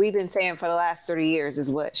 everything we've been saying for the last 30 years is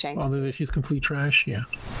what Shayna said. That she's complete trash, yeah.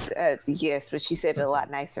 Yes, but she said it a lot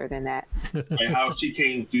nicer than that. And how she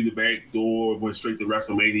came through the back door, went straight to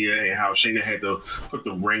WrestleMania, and how Shayna had to put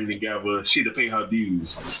the ring together. She had to pay her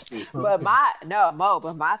dues. But my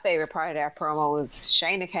favorite part of that promo was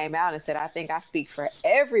Shayna came out and said, "I think I speak for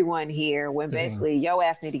everyone here," when basically your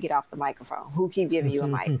ass need to get off the microphone. Who keep giving you a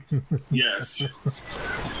mic? Yes.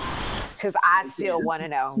 Because I still want to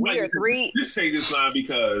know. We are three. Just say this line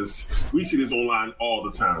because we see this online all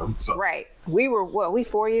the time. So. Right. We were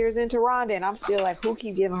 4 years into Ronda, and I'm still like, who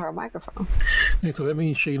keep giving her a microphone? Hey, so that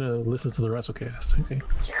means Shayna listens to the WrassleCast. Okay.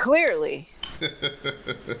 Clearly.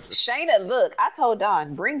 Shayna, look, I told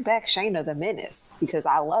Don, bring back Shayna the Menace because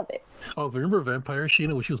I love it. Oh, remember Vampire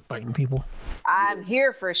Shayna when she was biting people? I'm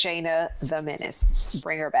here for Shayna the Menace.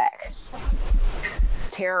 Bring her back.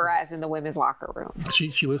 Terrorizing the women's locker room. She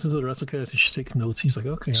listens to the WrassleCast and she takes notes. He's like,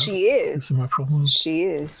 okay. She is. This is my promo. She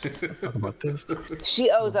is. Talk about this.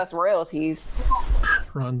 She owes us royalties.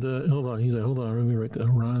 Ronda, hold on. He's like, hold on. Let me write that.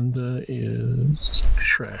 Ronda is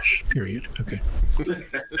trash. Period. Okay.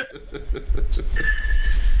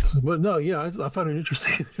 But no, yeah, I found it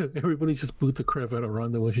interesting. Everybody just booed the crap out of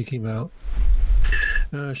Ronda when she came out.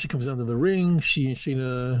 She comes down to the ring. She and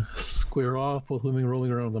Shayna square off, both women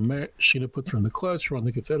rolling around on the mat. Shayna puts her in the clutch.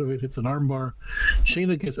 Ronda gets out of it, hits an armbar.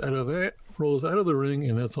 Shayna gets out of that, rolls out of the ring,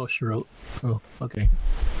 and that's all she wrote. Oh, okay.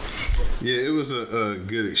 Yeah, it was a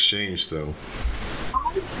good exchange, though.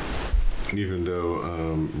 Even though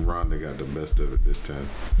Ronda got the best of it this time.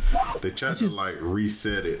 They tried to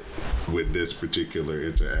reset it with this particular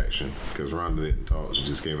interaction because Ronda didn't talk. She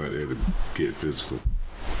just came out there to get physical.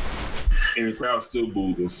 And the crowd still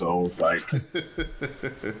booed us, so it's like...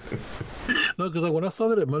 No, because when I saw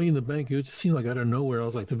that at Money in the Bank, it just seemed like out of nowhere. I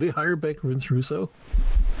was like, did they hire back Vince Russo?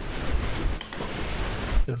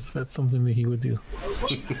 Yes, that's something that he would do.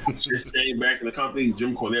 Just staying back in the company,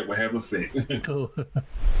 Jim Cornette would have a fit. Oh.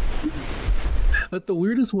 Like the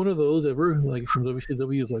weirdest one of those ever, like from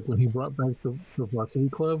WCW, is like when he brought back the Varsity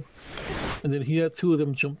Club, and then he had two of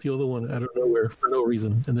them jump the other one out of nowhere for no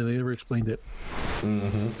reason, and then they never explained it.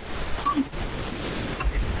 Mm-hmm.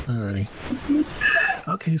 Alrighty.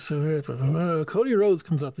 Okay, so Cody Rhodes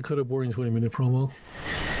comes out to cut a boring 20-minute promo.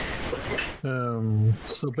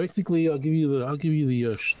 So basically, I'll give you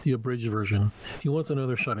the abridged version. He wants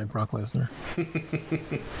another shot at Brock Lesnar.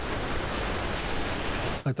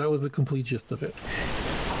 Like that was the complete gist of it.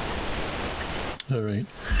 All right,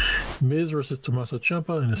 Miz versus Tommaso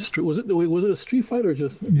Ciampa in a street. Was it a street fight or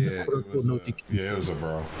just Yeah, it was a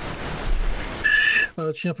brawl.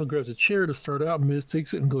 Ciampa grabs a chair to start out. Miz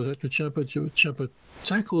takes it and goes after Ciampa. Ciampa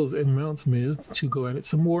tackles and mounts Miz to go at it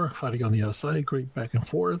some more, fighting on the outside. Great back and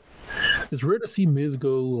forth. It's rare to see Miz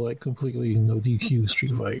go like completely no DQ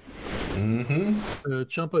street fight.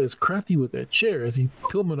 Ciampa is crafty with that chair as he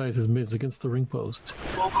pilmanizes Miz against the ring post.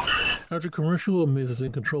 After commercial, Miz is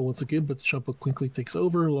in control once again, but Ciampa quickly takes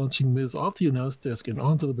over, launching Miz off the announce desk and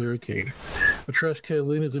onto the barricade. A trash can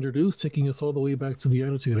lane is introduced, taking us all the way back to the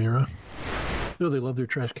Attitude Era. You know, they love their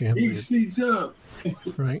trash cans.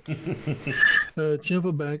 Right.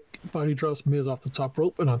 Ciampa body drops Miz off the top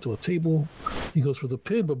rope and onto a table. He goes for the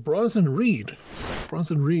pin, but Bronson Reed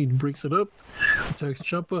breaks it up, attacks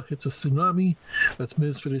Ciampa, hits a tsunami. That's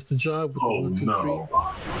Miz finished the job with the 1, 2,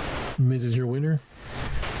 3. Miz is your winner.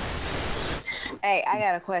 Hey, I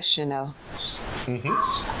got a question though.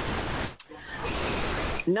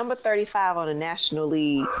 Number 35 on the National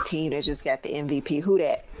League team that just got the MVP. Who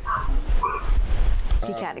that?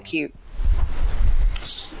 He kind of cute.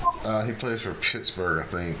 He plays for Pittsburgh, I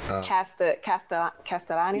think.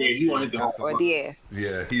 Castellani? Yeah, he wanted to or Diaz.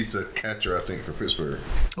 Yeah, he's the catcher, I think, for Pittsburgh.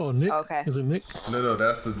 Oh, Nick? Okay. Is it Nick? No,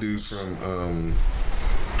 that's the dude from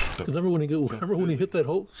Because remember when he hit that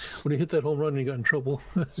home run and he got in trouble.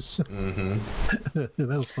 That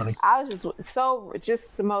was funny. I was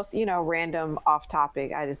just the most random off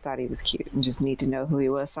topic. I just thought he was cute and just need to know who he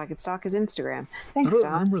was so I could stalk his Instagram. Thanks, I don't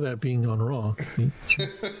Don. remember that being on Raw.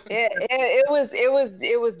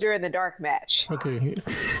 It was during the dark match. Okay.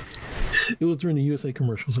 It was during the USA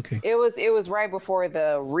commercials. Okay. It was right before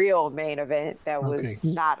the real main event that was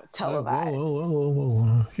not televised.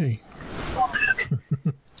 Whoa. Okay.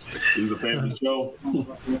 It was a family show.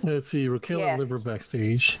 Let's see. Raquel and Liv are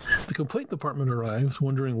backstage. The complaint department arrives,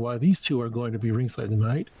 wondering why these two are going to be ringside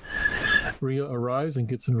tonight. Rhea arrives and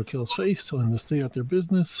gets in Raquel's face, telling them to stay out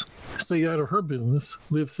of her business.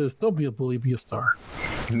 Liv says, "Don't be a bully, be a star."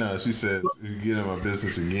 No, she said, "If you get in my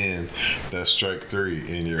business again, that's strike 3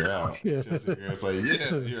 and you're out." Yeah. It's like,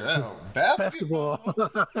 yeah, you're out. Basketball.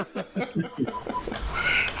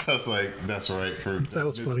 I was like, that's right. That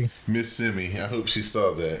was funny. Miss Simi. I hope she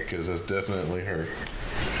saw that because that's definitely her.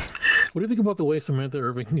 What do you think about the way Samantha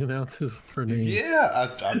Irving announces her name? Yeah,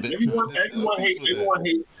 I bet everyone hates.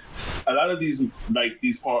 A lot of these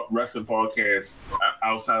wrestling podcasts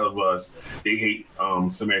outside of us, they hate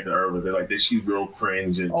Samantha Irving. They're like that she's real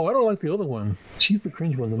cringe. And I don't like the other one. She's the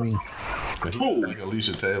cringe one to me. Like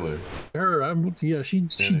Alicia Taylor. She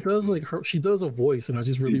does like her. She does a voice, and I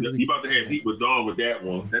just really. You about to have heat with Dawn with that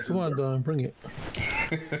one. Come on, Dawn, bring it.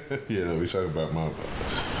 Yeah, we talk about my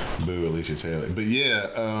boo Alicia Taylor, but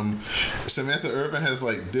yeah, Samantha Irving has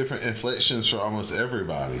like different inflections for almost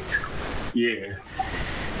everybody. Yeah.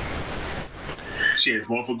 She has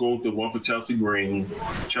one for Gunther, one for Chelsea Green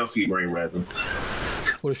rather.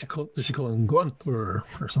 What does she call? Does she call him Gunther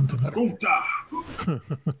or something? Gunther.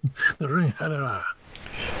 The ring.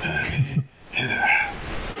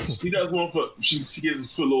 She does one for. She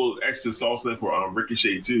gives a little extra sauce in for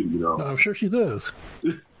Ricochet too. I'm sure she does.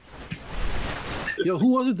 Yo, who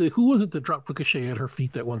was it that dropped Ricochet at her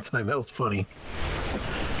feet that one time? That was funny.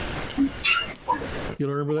 You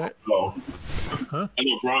don't remember that? Oh. Huh? I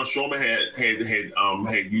know Braun Strowman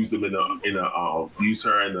had used them used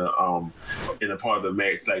her in a part of the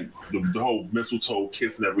match, like the whole mistletoe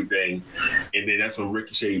kiss and everything, and then that's when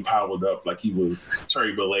Ricochet powered up like he was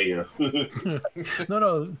Terry Bollea.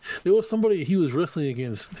 No, there was somebody he was wrestling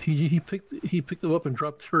against. He picked him up and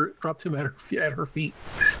dropped him at her feet.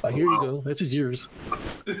 Like, here you go, this is yours.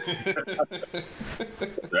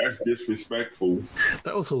 That's disrespectful.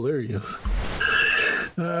 That was hilarious.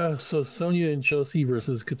 So Sonya and Chelsea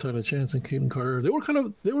versus Katana Chance and Caitlin Carter. They were kind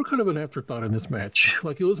of an afterthought in this match.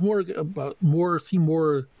 Like, it was more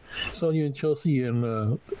Sonya and Chelsea and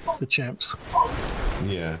the champs.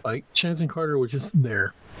 Yeah. Like, Chance and Carter were just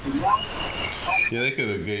there. Yeah, they could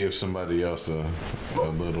have gave somebody else a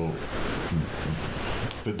little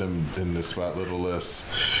put them in the spot a little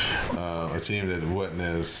less. A team that wasn't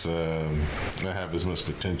as not have as much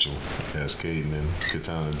potential as Caden and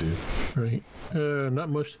Katana do. Right. Not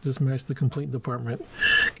much to this match. The complaint department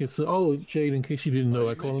gets. Jade, in case you didn't know,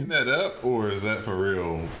 I call him. That up, or is that for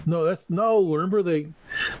real? No. Remember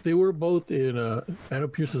they were both in Adam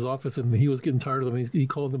Pearce's office, and he was getting tired of them. He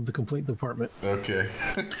called them the complaint department. Okay.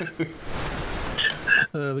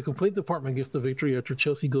 The complaint department gets the victory after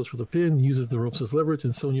Chelsea goes for the pin, uses the ropes as leverage,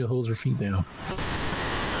 and Sonya holds her feet down.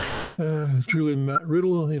 Drew and Matt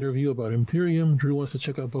Riddle interview about Imperium. Drew wants to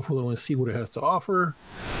check out Buffalo and see what it has to offer.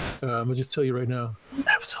 I'm going to just tell you right now,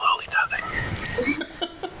 absolutely nothing.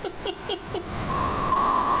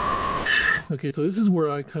 Okay, so this is where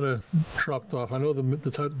I kind of dropped off. I know the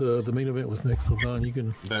main event was next, so Don, you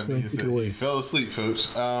can that means that you fell asleep,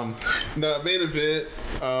 folks. No, main event,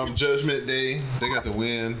 Judgment Day. They got the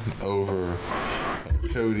win over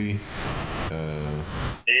Cody. And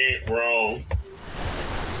wrong.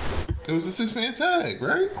 It was a 6-man tag,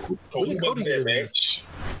 right? Cody wasn't that match.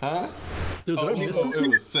 Huh? It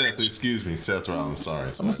was Seth. Excuse me, Seth Rollins.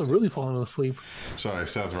 Sorry. I must have really fallen asleep. Sorry,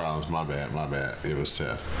 Seth Rollins. My bad. It was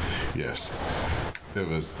Seth. Yes, it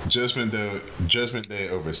was Judgment Day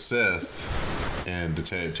over Seth and the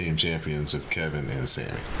tag team champions of Kevin and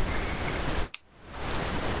Sammy.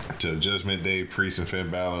 To Judgment Day, Priest and Finn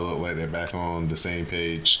Balor look like they're back on the same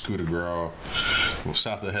page. Coup de grace,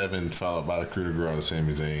 South of Heaven, followed by the Coup de grace,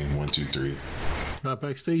 Sami Zayn. 1, 2, 3. Not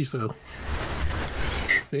backstage though.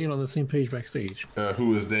 They ain't on the same page backstage.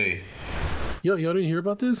 Who is they? Y'all didn't hear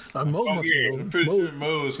about this? Mo must know. I'm pretty sure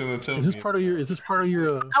Mo is going to tell me. Is this part of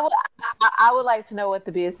your? I would like to know what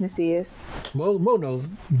the business is. Mo knows.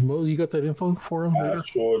 Mo, you got that info for him later? I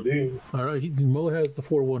sure do. All right, Mo has the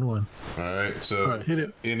 411. All right, so hit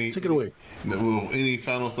it. Take it away. Any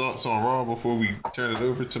final thoughts on Raw before we turn it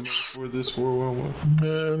over to Mo for this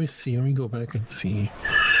 411? Let me see. Let me go back and see.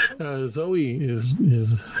 Zoe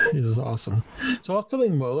is awesome. So I was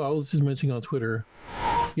telling Mo, I was just mentioning on Twitter.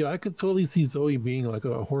 Yeah, I could totally see Zoe being like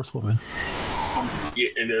a horsewoman. Yeah,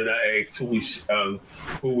 and then I asked who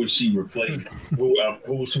would she replace? Who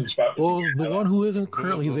would she spot? Well, the one who isn't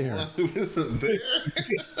currently there. Who isn't there?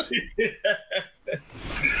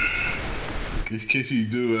 In case you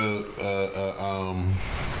do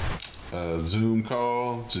a Zoom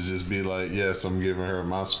call to just be like, yes, I'm giving her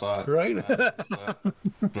my spot. Right? You're not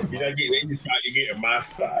getting any spot, you're getting my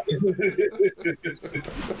spot.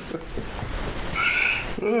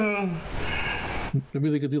 Maybe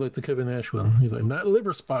they could do like the Kevin Nash one. He's like, not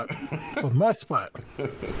liver spot, but my spot.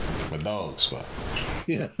 My dog spot.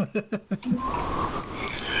 Yeah.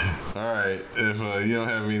 All right. If you don't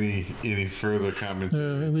have any further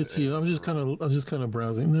commentary, let's see. I'm just kind of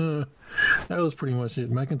browsing. That was pretty much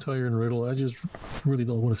it. McIntyre and Riddle. I just really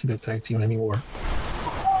don't want to see that tag team anymore.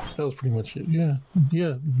 That was pretty much it. Yeah.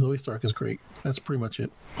 Zoe Stark is great. That's pretty much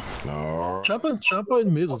it. Ciampa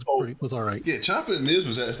and Miz was all right. Yeah, Ciampa and Miz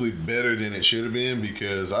was actually better than it should have been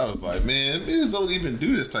because I was like, man, Miz don't even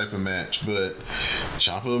do this type of match, but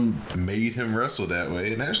Ciampa made him wrestle that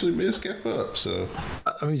way, and actually Miz kept up. So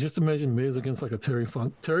I mean, just imagine Miz against like a Terry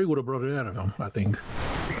Funk. Terry would have brought it out of him, I think.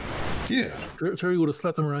 Yeah. Terry would have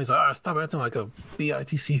slapped him around. He's like, stop acting like a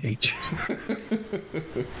bitch.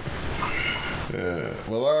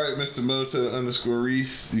 Well, all right, Mr.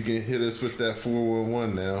 Mota_Reese, you can hit us with that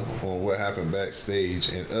 411 now on what happened backstage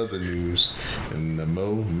and other news in the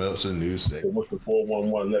Mo Meltzer News Segment. What's the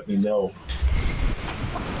 411? Let me know.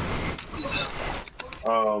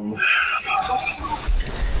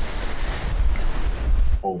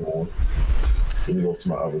 Hold on. Let me go to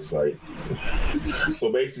my other site. So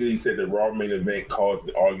basically, he said the Raw main event caused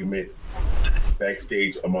an argument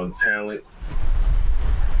backstage among talent.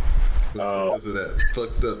 Because of that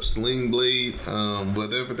fucked up sling blade,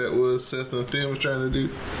 whatever that was Seth and Finn was trying to do.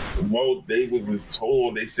 Well, they was this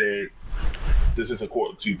told. They said this is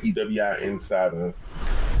according to PWI Insider.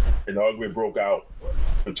 An argument broke out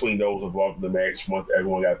between those involved in the match once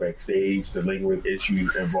everyone got backstage. The lingering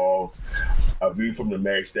issues involved a view from the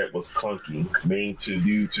match that was clunky, mainly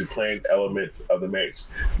due to planned elements of the match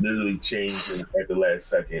literally changing at the last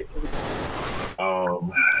second.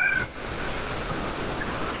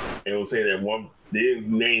 It will say that one, they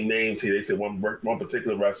didn't name names here. They said one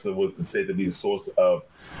particular wrestler was said to be the source of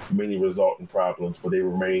many resulting problems, but they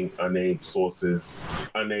remain unnamed by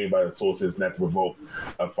the sources, not to provoke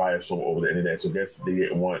a firestorm over the internet. So I guess they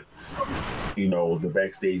didn't want, the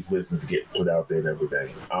backstage business to get put out there and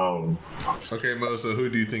everything. Okay, Mo, so who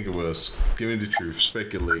do you think it was? Give me the truth.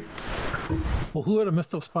 Speculate. Well, who had a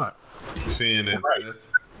messed up spot? Finn and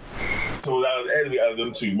Seth. So that had to be out of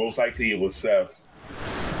them two. Most likely it was Seth.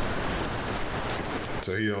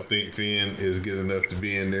 So you don't think Finn is good enough to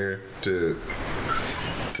be in there to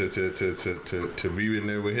be in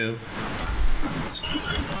there with him?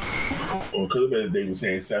 Well, could have been they were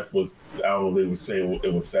saying Seth was. I don't know. They were saying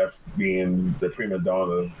it was Seth being the prima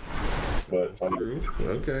donna, but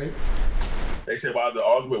okay. They said while the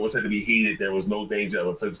argument was said to be heated, there was no danger of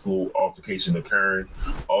a physical altercation occurring.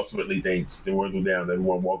 Ultimately, things dwindled down.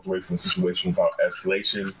 Everyone walked away from the situation without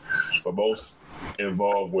escalation, but most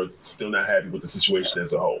involved were still not happy with the situation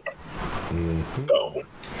as a whole. Mm-hmm. So,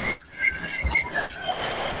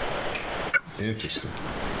 interesting.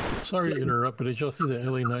 Sorry to interrupt, but did y'all see the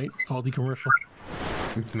LA Knight Aldi commercial?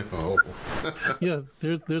 No. Yeah,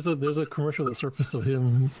 there's a commercial that surfaced of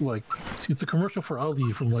him, like it's a commercial for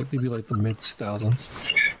Aldi from like maybe like the mid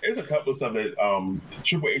 2000s. there's a couple of stuff that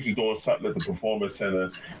Triple H is doing something at the Performance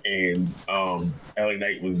Center, and LA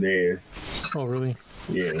Knight was there. Oh, really?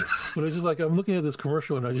 Yeah. But it's just like I'm looking at this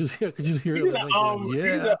commercial and I could just hear He it. did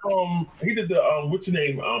he did the what's your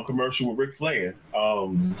name commercial with Ric Flair.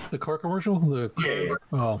 The car commercial. Yeah.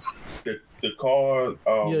 Oh. The car.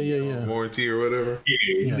 Yeah. Warranty or whatever.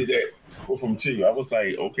 Yeah, he did that from too. I was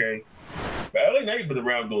like, okay. But LA Knight been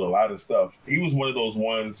around doing a lot of stuff. He was one of those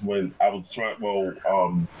ones when I was trying. Well,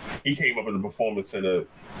 he came up in the Performance Center,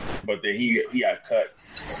 but then he got cut.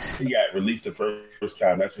 He got released the first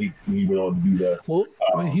time. That's when he went on to do the. Well,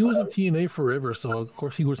 I mean, he was in TNA forever, so of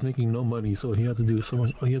course he was making no money, so he had to do some.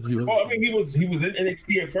 He had to do. Well, I mean, he was in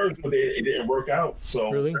NXT at first, but it didn't work out.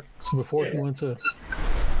 So really, so before he went to.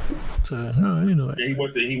 No, I didn't know that. Yeah, he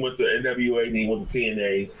went to NWA and he went to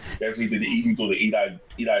TNA. That's when he did the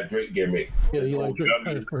Eli Drake gimmick. Yeah, Eli Drake.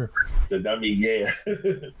 The dummy, yeah.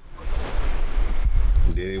 Then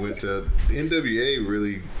he went to NWA.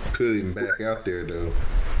 Really put him back out there though.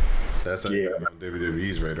 That's how he got on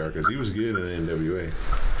WWE's radar because he was good in NWA.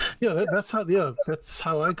 Yeah, that's how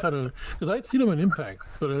I kind of, because I'd seen him in Impact,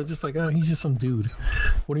 but I was just like, he's just some dude.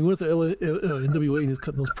 When he went to NWA and he was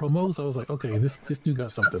cutting those promos, I was like, okay, this dude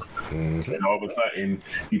got something. Mm-hmm. And all of a sudden,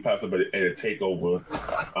 he pops up at a takeover,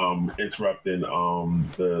 interrupting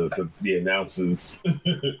the announcers.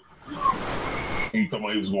 He told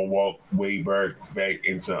me he was going to walk way back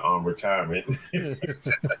into retirement.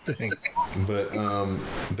 But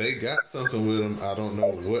they got something with him. I don't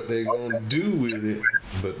know what they're going to do with it,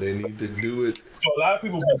 but they need to do it. So a lot of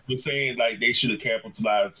people were saying like they should have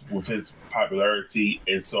capitalized with his popularity,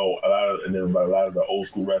 and so a lot of the old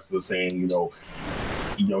school wrestlers saying, you know,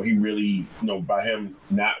 he really, by him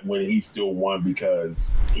not winning, he still won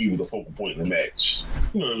because he was the focal point in the match.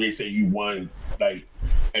 They say you won like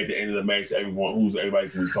at the end of the match, everybody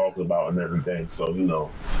can be talking about and everything. So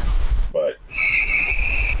but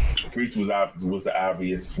Priest was the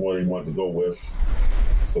obvious one he wanted to go with.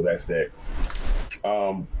 So that's that.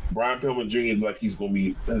 Brian Pillman Jr. is like he's going to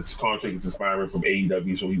be, his contract is expiring from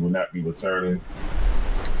AEW, so he will not be returning.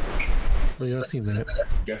 Oh, yeah, I've seen that.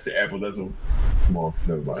 Guess the apple doesn't. Well,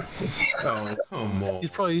 never mind. Oh, come on. He's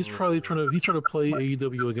probably trying to play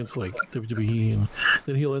AEW against like WWE, and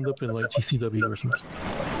then he'll end up in like GCW or something.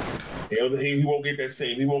 He won't get that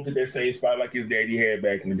same. He won't get that same spot like his daddy had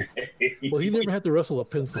back in the day. Well, he never had to wrestle a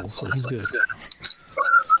pencil, so he's good.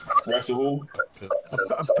 Wrestle who? A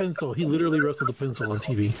pencil. He literally wrestled a pencil on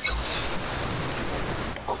TV.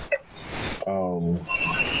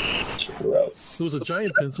 Who else? It was a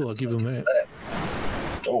giant pencil. I'll give him that.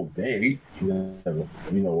 Oh damn! You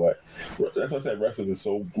know what? That's why I said wrestling is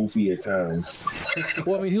so goofy at times.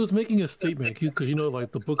 Well, I mean, he was making a statement because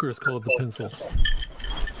like the booker is called the pencil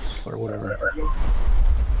or whatever.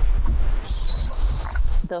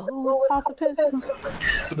 The who was called the pencil?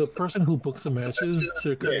 The person who books the matches,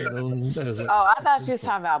 they're kind of known as. I thought you were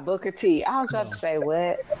talking about Booker T. I was about to say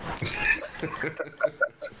what.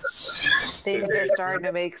 Things are starting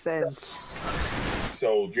to make sense.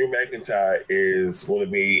 So Drew McIntyre is going to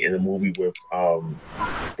be in a movie with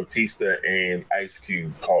Batista and Ice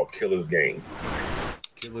Cube called Killer's Game.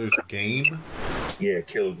 Killer's Game? Yeah,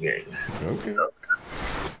 Killer's Game. Okay.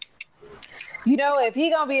 If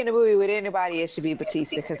he gonna be in the movie with anybody, it should be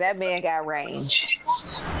Batista because that man got range.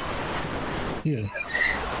 Yeah.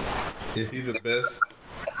 Is he the best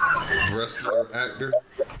wrestler actor?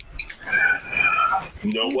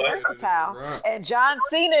 You know He's what? versatile. And John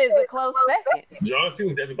Cena is a close second. John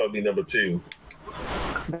Cena's definitely about to be number 2.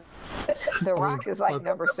 The Rock is like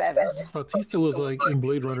number 7. Batista was like in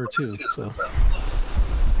Blade Runner too, so.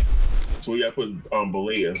 So we got to put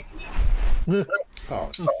Balea. Oh,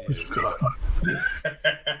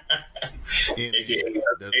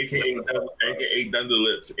 AKA Thunder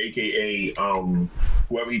Lips, AKA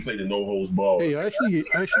whoever he played the No Holds Barred. Hey, I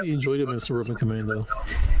actually enjoyed him in Suburban Commando.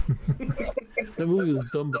 That movie was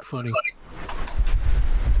dumb but funny.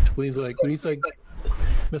 when he's like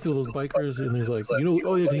messing with those bikers, and he's like,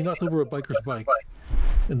 oh yeah, he knocked over a biker's bike.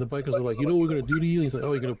 And the bikers are like, what we're going to do to you? And he's like,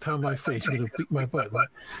 oh, you're going to pound my face. You're going to beat my butt. Like,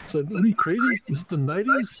 so, are you crazy? This is the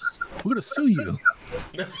 90s? We're going to sue you.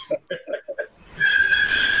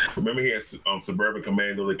 Remember he had Suburban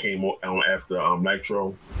Commando that came on after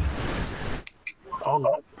Nitro?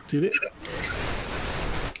 Oh, did it?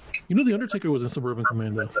 The Undertaker was in Suburban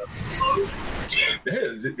Commando. They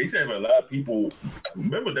used to have a lot of people.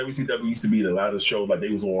 Remember WCW used to be in a lot of shows, like they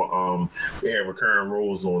was on. They had recurring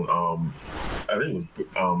roles on. I think it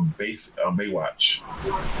was Baywatch.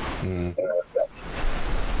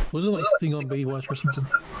 Wasn't it like Sting on Baywatch or something?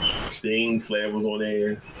 Sting, Flair was on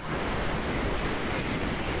there.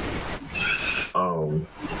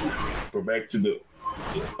 But back to the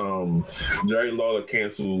Jerry Lawler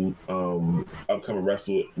canceled upcoming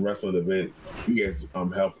wrestling event. He has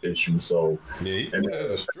health issues, so yeah, he had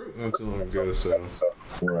a stroke not too long ago. So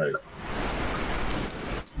right.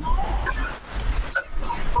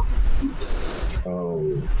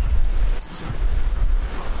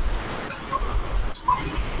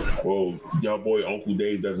 Well, y'all boy Uncle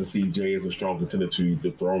Dave doesn't see Jay as a strong contender to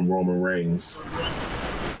dethrone Roman Reigns.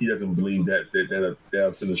 He doesn't believe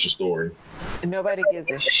that'll finish the story. Nobody gives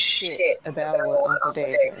a shit about what Uncle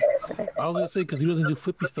Dave has to say. I was gonna say because he doesn't do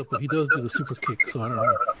flippy stuff, but he does do the super kick. So I don't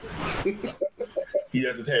know. He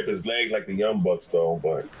doesn't tap his leg like the Young Bucks, though.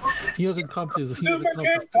 But he hasn't comped his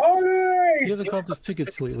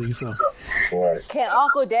tickets lately. So right. Can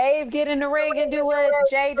Uncle Dave get in the ring and do what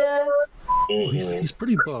Jay does? Mm-hmm. He's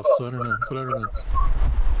pretty buff, so I don't know. But I don't know.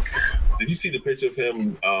 Did you see the picture of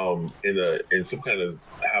him in some kind of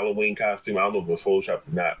Halloween costume? I don't know if it was Photoshop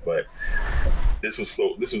or not, but this was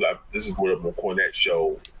where the Cornette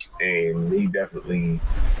show, and he definitely.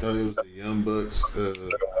 Oh, it was the Young Bucks.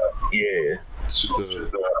 Yeah.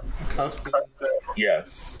 Costume.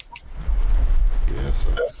 Yes. Yes.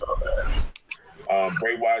 I saw that.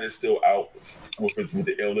 Bray Wyatt is still out with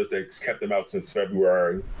the illness that's kept him out since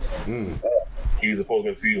February. He was supposed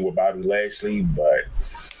to be feuding with Bobby Lashley, but.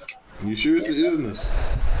 You sure it's the illness?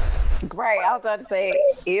 Right, I was about to say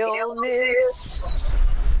illness.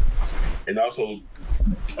 And also,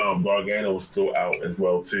 Gargano was still out as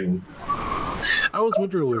well too. I was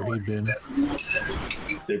wondering where he'd been.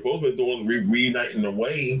 They both been doing reuniting the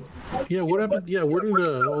way. Yeah, what happened? Yeah, where did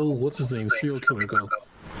what's his name? Serial killer go?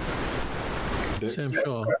 Sam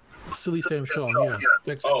Shaw. Silly Sam Shaw,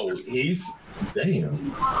 yeah. Oh, he's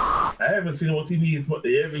damn. I haven't seen him on TV as much.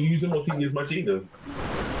 They haven't used him on TV as much either.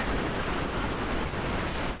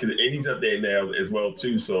 And he's up there now as well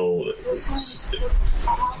too. So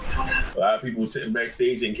a lot of people sitting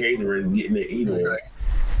backstage and catering and getting their eating.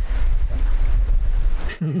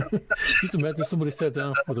 Just imagine somebody sat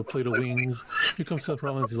down with a plate of wings. Here comes Seth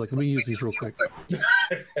Rollins. He's like, let me use these real quick. He's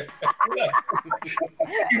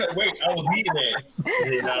like, wait, I was eating that.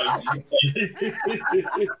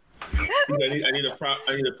 I need a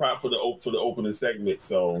prop for the opening segment.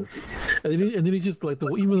 So, and then he just like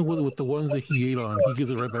even with the ones that he ate on, he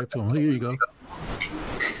gives it right back to him. Here you go.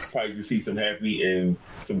 Probably to see some half-meat and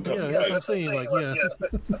some. Yeah, that's what I'm saying. Like, yeah,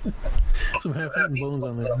 some half-eaten bones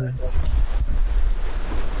on there. Man.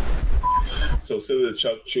 So, Senator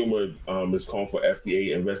Chuck Schumer is calling for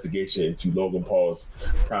FDA investigation into Logan Paul's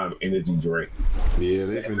Prime Energy drink. Yeah,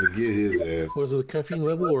 they're going to get his ass. Was it a caffeine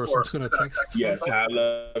level or some kind of tax? Yes, high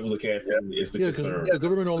levels of caffeine is the concern. Because the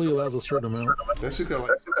government only allows a certain amount. That shit got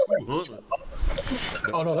like 200.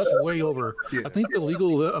 Oh, no, that's way over. Yeah. I think the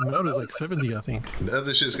legal amount is like 70, I think. The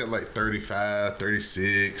other shit's got like 35,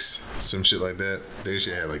 36, some shit like that. They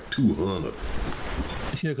should have like 200.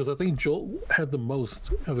 Yeah, because I think Jolt had the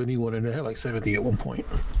most of anyone, and it had like 70 at one point.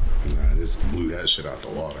 Nah, this blew that shit out the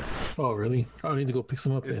water. Oh, really? I need to go pick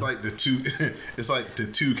some up. It's then. like the two. It's like the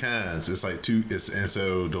two kinds. It's like two. And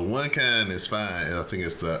so the one kind is fine. I think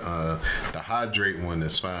it's the hydrate one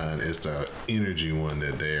that's fine. It's the energy one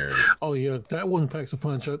that they're. Oh yeah, that one packs a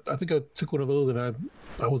punch. I think I took one of those, and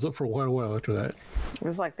I was up for a while after that. It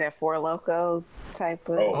was like that Four Loko type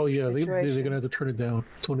of. Oh yeah, they're gonna have to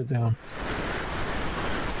tone it down.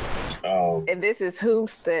 And this is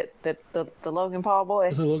who's the Logan Paul boy?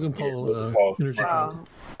 It's a Logan Paul energy.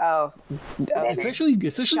 Okay. It's actually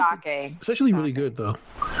shocking. It's actually really good though.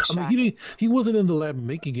 Shocking. I mean, he wasn't in the lab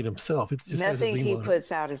making it himself. It's just nothing he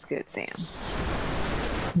puts out is good, Sam.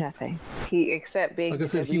 Nothing. Except being like I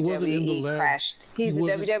said, he wasn't in the lab. Crash. He's a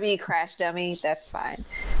WWE crash dummy. That's fine.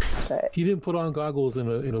 But he didn't put on goggles in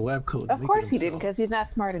a lab coat. Of course he didn't, because he's not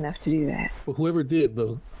smart enough to do that. But whoever did,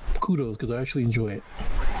 though, kudos, because I actually enjoy it.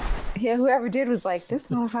 Yeah, whoever did was like, this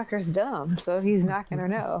motherfucker's dumb, so he's not gonna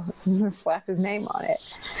know. He's gonna slap his name on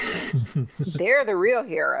it. They're the real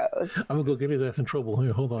heroes. I'm gonna go get his ass in trouble.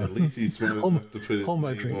 Here, hold on. At least he's smart enough to put his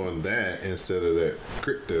name on that instead of that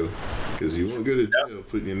crypto. Because you won't go to jail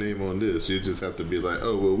putting your name on this. You just have to be like,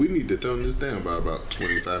 oh, well, we need to tone this down by about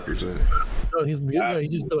 25%. Oh, he just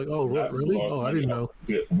be like, oh, really? Oh, I didn't know.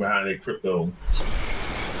 Behind that crypto.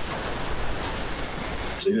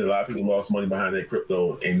 They did a lot of people lost money behind that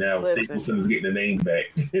crypto, and now Stapleton is getting the names back.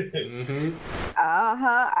 Mm-hmm.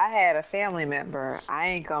 I had a family member. I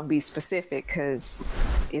ain't gonna be specific because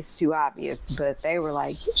it's too obvious, but they were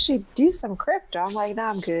like, "You should do some crypto." I'm like, "No,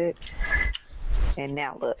 I'm good." And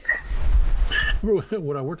now look.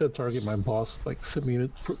 When I worked at Target, my boss took me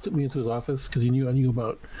into his office because I knew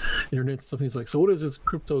about internet stuff. He's like, "So what is this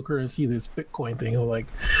cryptocurrency, this Bitcoin thing?" I'm like,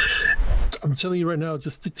 "I'm telling you right now,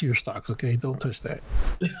 just stick to your stocks, okay? Don't touch that.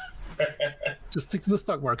 Just stick to the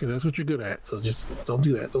stock market. That's what you're good at. So just don't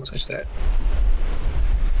do that. Don't touch that."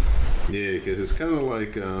 Yeah, because it's kind of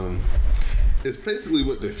like it's basically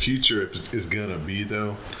what the future is gonna be,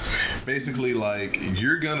 though. Basically, like,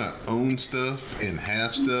 you're gonna own stuff and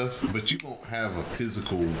have stuff, but you won't have a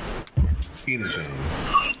physical anything.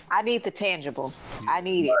 I need the tangible. I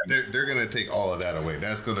need it. They're gonna take all of that away.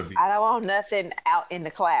 That's gonna be. I don't want nothing out in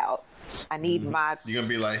the cloud. I need my. You're gonna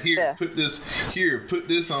be like, here, put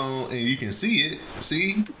this on, and you can see it.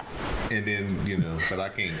 See, and then but I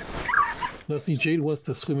can't. Now, see, Jade wants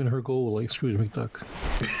to swim in her goal like Scrooge McDuck.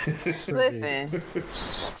 Listen,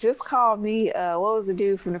 just call me. What was the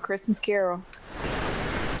dude from the Christmas Carol?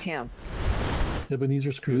 Him.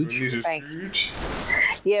 Ebenezer Scrooge. Thank you.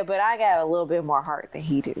 Yeah, but I got a little bit more heart than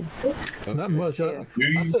he do. Not much.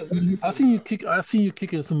 I seen you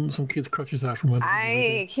kicking some kids' crutches out from under. I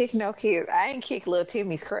ain't kick no kids. I ain't kick little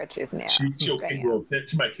Timmy's crutches now. She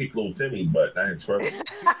might kick little Timmy, but I ain't swear.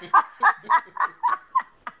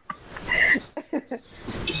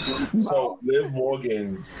 So Liv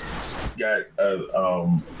Morgan got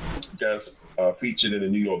featured in the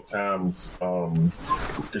New York Times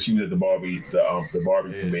because she was at the Barbie premiere.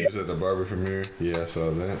 She was at the Barbie premiere. Yeah, I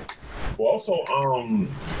saw that. Well, also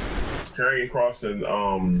Karrion Kross and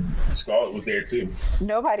Scarlett was there too.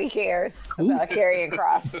 Nobody cares about Karrion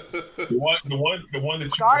Kross. the one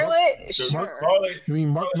that Scarlett. Scarlett. You mean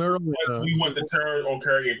Mark Merrill? We want to turn on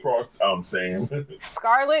Karrion Kross. Sam.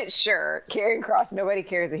 Scarlett, sure. Karrion Kross. Nobody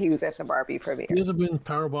cares that he was at the Barbie premiere. He hasn't been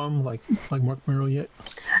powerbombed like Mark Merrill yet.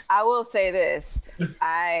 I will say this: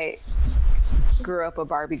 I grew up a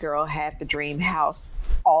Barbie girl, had the dream house,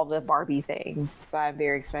 all the Barbie things. So I'm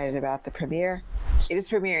very excited about the premiere. It is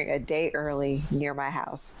premiering a day early near my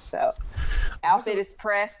house. So outfit is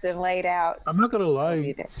pressed and laid out. I'm not going to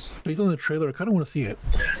lie. Based on the trailer, I kind of want to see it.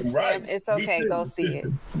 Right. It's okay. Go see it.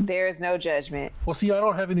 There is no judgment. Well, see, I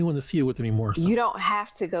don't have anyone to see it with anymore. So. You don't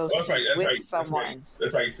have to go with someone.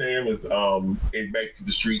 That's right. Sam is in Back to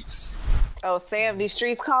the Streets. Oh, Sam, these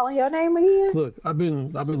streets calling your name again? Look, I've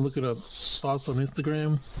been looking up thoughts on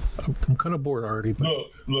Instagram. I'm kind of bored already. But...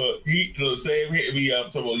 Look, Sam hit me up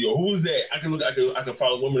talking about, yo, who is that? I can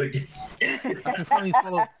follow women again. I can finally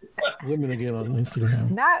follow women again on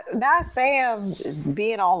Instagram. Not Sam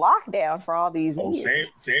being on lockdown for all these years.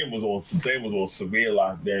 Sam was on severe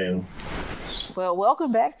lockdown. Well,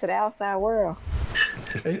 welcome back to the outside world.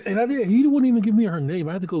 And he wouldn't even give me her name.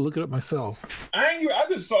 I had to go look it up myself. I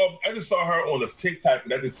just saw her on the TikTok,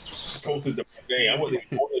 and I just posted the thing. I wasn't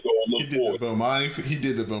going to go look for it. He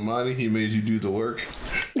did the Bomani. He made you do the work.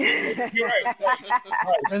 You're right.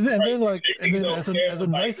 And then as a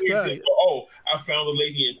nice guy. I found a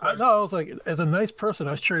lady. I was like, as a nice person,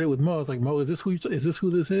 I shared it with Mo. I was like, Mo, is this who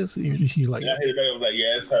this is? She's like, I was like,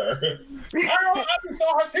 yeah, it's her. I just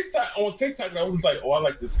saw her on TikTok, and I was like, oh, I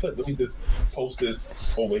like this clip. Let me just post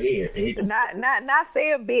this over here. Not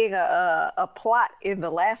Sam being a plot in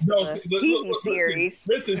the Last of Us TV series.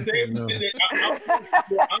 Listen, Sam. No.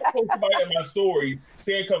 I posted about it in my story.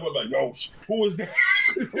 Sam come up like, yo, who is that?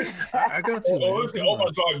 I got you. Oh my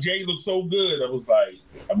God, Jay looks so good. I was like,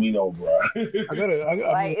 bro.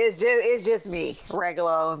 It's just me,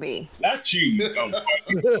 regular old me. Not you.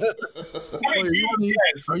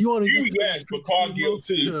 Are you on Instagram for Cargill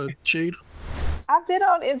too? Jade. I've been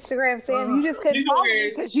on Instagram, Sam. You just couldn't follow me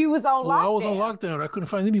because you was on lockdown. I was on lockdown. I couldn't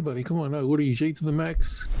find anybody. Come on now. What are you, Jade to the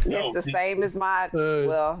max? It's the same as my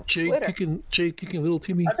Jade Twitter. kicking little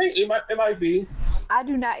Timmy. I think it might be. I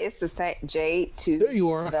do not. It's the same Jade to. There you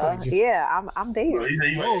are. Yeah, I'm there.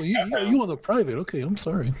 You on the private? Okay, I'm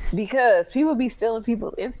sorry. Because people be stealing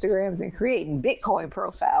people's Instagrams and creating Bitcoin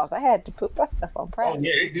profiles. I had to put my stuff on private. Oh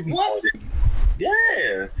yeah, what?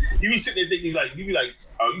 Yeah, you be sitting there thinking like,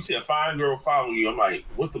 oh, you see a fine girl following you. I'm like,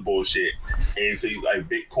 what's the bullshit? And so you like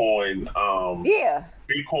Bitcoin. Yeah.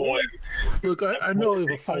 Bitcoin. Look, I know if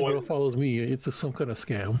a fine girl follows me, it's some kind of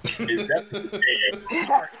scam. It's definitely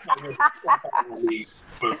a scam.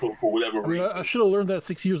 For whatever reason. I should have learned that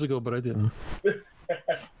 6 years ago, but I didn't.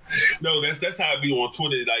 No, that's how it be on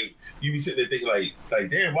Twitter. Like you be sitting there thinking like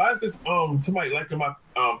damn, why is this somebody liking my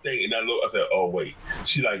thing? And I said, oh wait,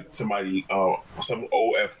 she like somebody some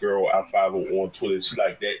OF girl I follow on Twitter. She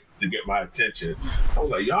like that to get my attention. I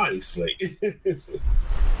was like, y'all ain't slick.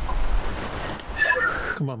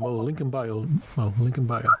 Come on, Mo, link in bio. Mo, link in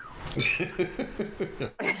bio.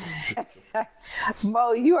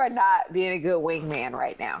 Mo, you are not being a good wingman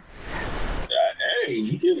right now. Hey,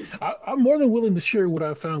 you get it. I'm more than willing to share what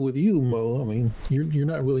I found with you, Mo. I mean, you're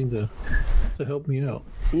not willing to help me out.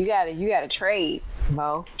 You gotta trade,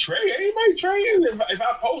 Mo. Trade, anybody trading? If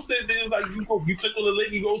I post it, then it's like you click on the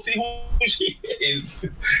link, you go see who she is.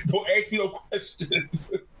 Don't ask me no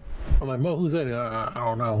questions. I'm like, Mo, who's that? I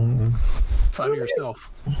don't know. Find it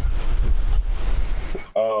yourself.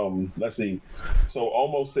 Let's see. So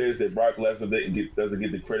almost says that Brock Lesnar doesn't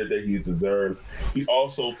get the credit that he deserves. He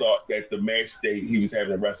also thought that the match that he was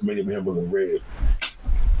having at WrestleMania with him was a rib.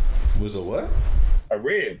 Was a what? A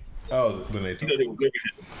rib. Oh, when they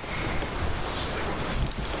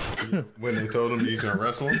told him you can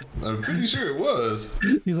wrestle him? I'm pretty sure it was.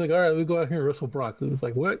 He's like, all right, we go out here and wrestle Brock. It's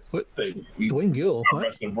like, what? Dwayne Gill. I'm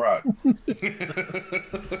wrestling Brock.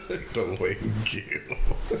 Dwayne Gill.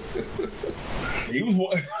 He was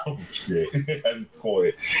one. Oh shit! I just called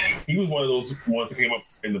it. He was one of those ones that came up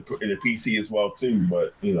in the PC as well too.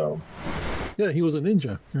 But you know. Yeah, he was a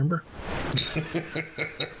ninja. Remember?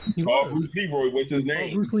 Bruce Leroy was his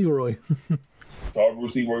name. Bruce Leroy.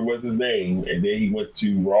 Bruce Leroy was his name, and then he went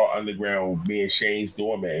to Raw Underground being Shane's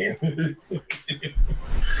doorman.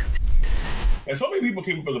 And so many people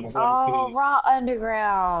came up with the performance. Oh, Raw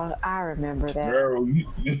Underground. I remember that. Girl,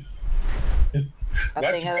 a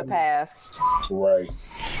thing of the past. Right.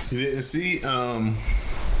 You didn't see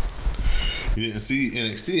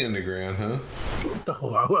NXT Underground, huh?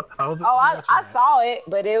 I saw it,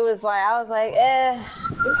 but it was like I was like,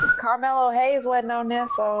 Carmelo Hayes wasn't on there,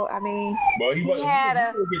 so I mean, well,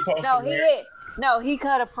 he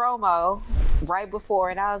cut a promo right before,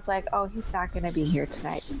 and I was like, oh, he's not going to be here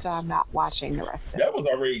tonight, so I'm not watching the rest of it. That was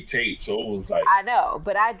already taped, so it was like I know,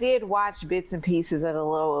 but I did watch bits and pieces of the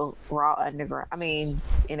little Raw Underground. I mean,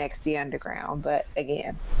 NXT Underground, but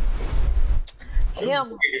again,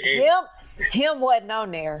 him wasn't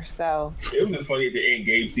on there, so it was just funny at the end.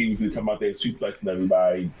 Gabe Stevenson come out there suplexing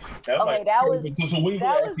everybody. So when you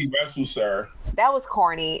actually wrestle, sir? That was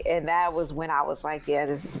corny, and that was when I was like, yeah,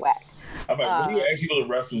 this is whack. I'm like, when you actually go to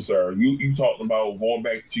wrestle, sir, you talking about going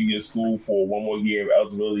back to your school for one more year of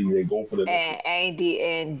eligibility and go for the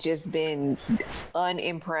and just been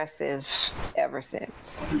unimpressive ever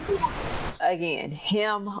since. Again,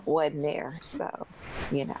 him wasn't there, so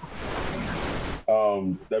you know.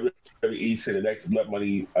 WWE said the next Blood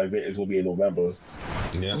Money event is going to be in November.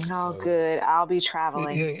 Yeah. Oh, good. I'll be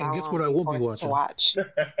traveling. Yeah, and guess what? I won't be watching.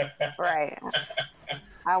 Right.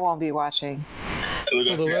 I won't be watching.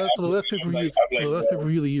 So the last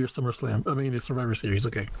pay-per-view of the year, SummerSlam. I mean, it's Survivor Series.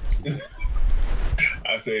 Okay.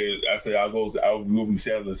 I said we'll be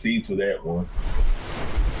selling the seats for that one.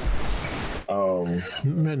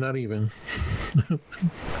 Man, not even.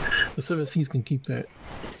 The 7 seats can keep that.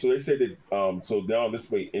 So they said that. So now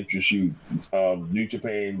this may interest you. New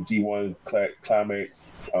Japan G1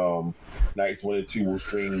 Climax nights 1 and 2 will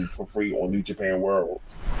stream for free on New Japan World.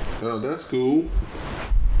 Oh, that's cool.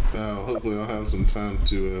 Hopefully, I'll have some time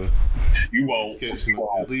to. You won't.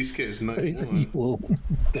 At least catch night one.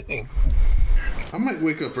 Dang. I might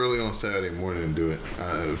wake up early on Saturday morning and do it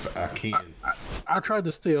if I can. I tried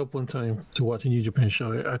to stay up one time to watch a New Japan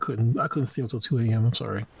show. I couldn't stay up until 2 a.m. I'm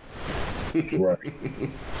sorry. Right.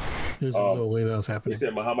 There's no way that was happening. He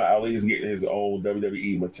said Muhammad Ali is getting his own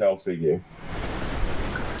WWE Mattel figure.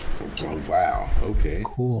 Oh, wow. Okay.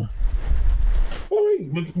 Cool. Well,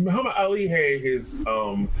 Muhammad Ali had his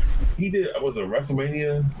he did was it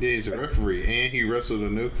WrestleMania? Yeah, he's a referee and he wrestled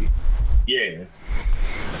Inoki. Yeah.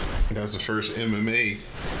 That was the first MMA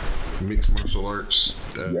mixed martial arts.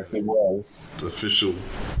 Yes, it was. Official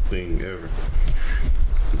thing ever.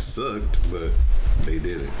 It sucked, but they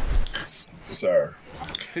did it. Sir.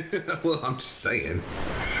 Well, I'm just saying.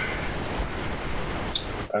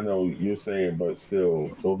 I know you're saying, but still,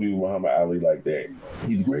 don't do Muhammad Ali like that.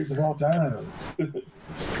 He's the greatest of all time.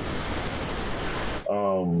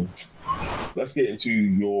 Let's get into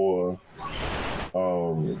your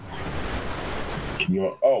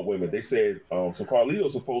Oh wait a minute. They said so. Carlito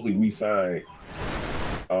supposedly re-signed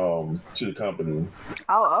to the company.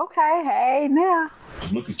 Oh, okay. Hey, now.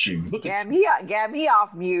 Look at you. Get me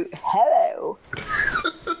off mute. Hello.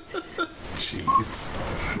 Jeez.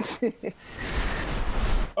 They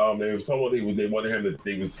was talking. They wanted him to.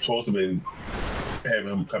 They was supposed to have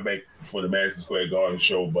him come back for the Madison Square Garden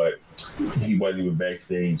show, but he wasn't even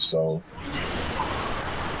backstage. So,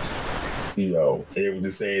 and they were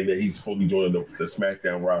just saying that he's supposed to be joining the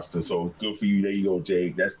SmackDown roster. So good for you. There you go,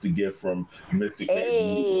 Jake. That's the gift from Mr.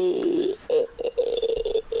 Hey.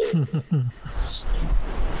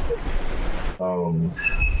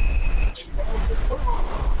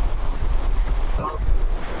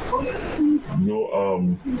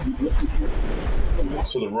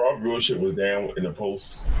 So the Raw viewership was down in the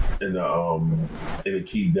post in the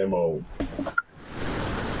key demo.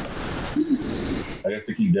 I guess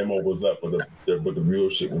the key demo was up, but the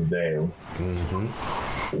viewership was down. Mm-hmm.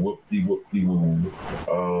 Whoop-de-whoop-de-woo.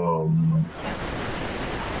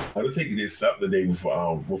 I don't think they did something today with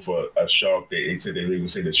a shark. They said they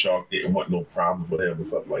would say the shark didn't want no problem with him or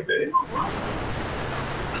something like that.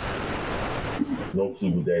 No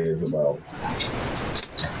clue what that is about.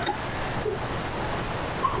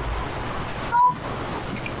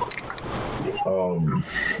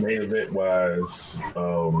 Main event wise,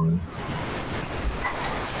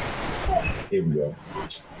 here we go.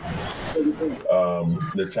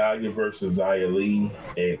 Natalya versus Xia Li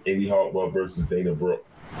and Indy Hartwell versus Dana Brooke.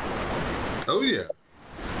 Oh yeah,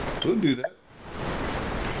 we'll do that.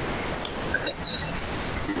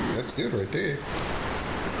 That's good right there.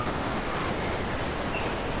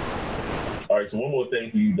 All right, so one more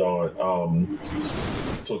thing for you, Dawn.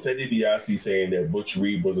 So Teddy DiBiase saying that Butch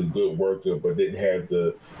Reed was a good worker, but didn't have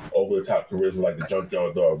the over-the-top charisma like the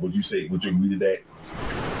Junkyard Dog. Would you agree to that?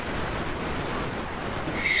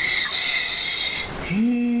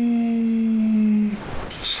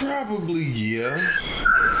 Probably, yeah.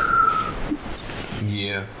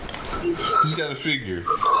 Yeah. You just gotta figure,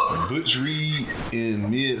 Butch Reed in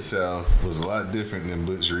Mid-South was a lot different than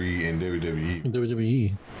Butch Reed in WWE. In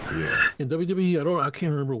WWE. Yeah. In WWE, I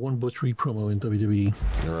can't remember one Butch Reed promo in WWE.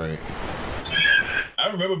 Right. I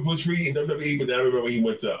remember Butch Reed in WWE, but then I remember he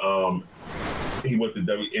went to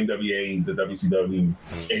NWA, the WCW,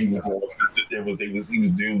 and he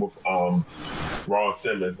was doing with Ron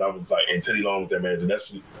Simmons. I was like, and Teddy Long was that manager. That's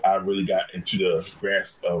when I really got into the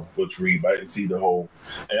grasp of Butch Reed, but I didn't see the whole.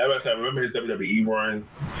 And I remember his WWE run,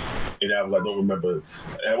 and I was like, I don't remember.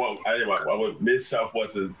 Mid-South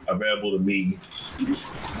wasn't available to me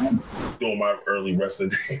during my early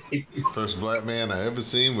wrestling days. First black man I ever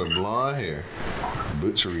seen with blonde hair,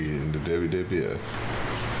 Butch Reed in the WWF.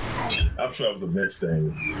 I'm sure it was a Vince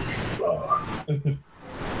thing.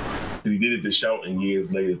 He did it to Shelton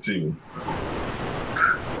years later too.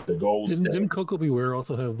 The gold. Didn't Coco Beware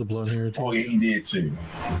also have the blonde hair too? Oh yeah, he did too.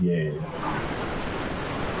 Yeah.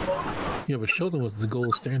 Yeah, but Shelton was the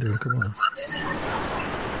gold standard. Come on.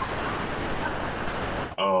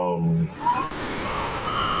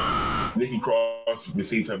 Nikki Cross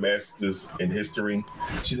received her master's in history.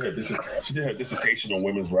 She did her dissertation on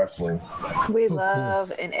women's wrestling. We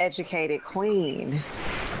love an educated queen.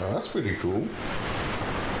 Oh, that's pretty cool.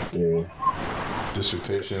 Yeah.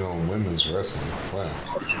 Dissertation on women's wrestling. Wow.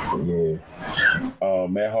 Yeah.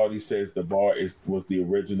 Matt Hardy says the Bar was the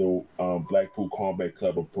original Blackpool Combat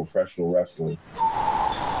Club of professional wrestling.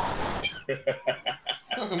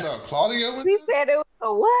 Talking about Claudio? He said it was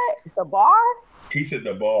the what? The Bar? He said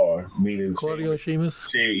the Bar, meaning Claudio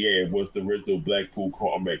Sheamus. Yeah, was the original Blackpool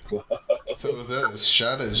Combat Club. So was that a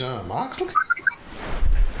shot at John Moxley?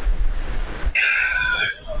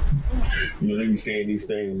 They be saying these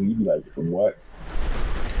things, and you be like, what?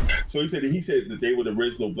 So he said that they were the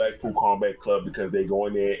original Blackpool Combat Club because they go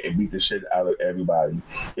in there and beat the shit out of everybody.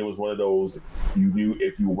 It was one of those, you knew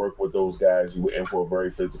if you worked with those guys, you were in for a very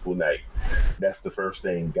physical night. That's the first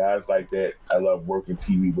thing. Guys like that, I love working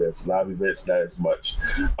TV with. Live events, not as much.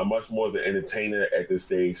 I'm much more as an entertainer at this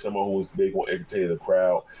stage, someone who was big on entertaining the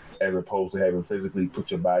crowd as opposed to having physically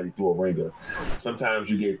put your body through a ringer. Sometimes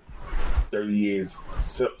you get 30 years,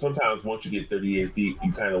 sometimes once you get 30 years deep,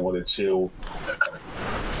 you kind of want to chill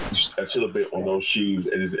a bit on those shoes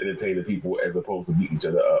and just entertain the people as opposed to beat each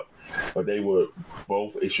other up. But they were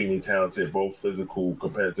both extremely talented, both physical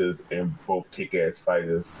competitors and both kick-ass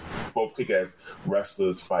fighters, both kick-ass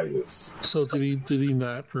wrestlers, fighters. So did he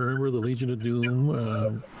not remember the Legion of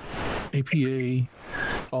Doom, APA,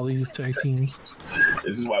 all these tag teams?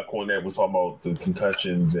 This is why Cornette was talking about the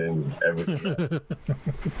concussions and everything.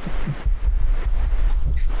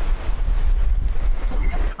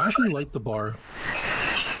 I actually like the Bar.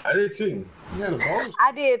 I did too. Yeah, the balls.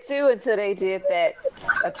 I did too until they did that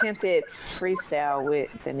attempted freestyle with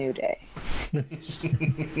the New Day.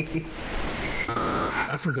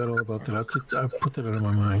 I forgot all about that. I put that out of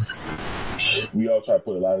my mind. We all try to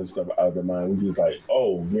put a lot of stuff out of the mind. We just like,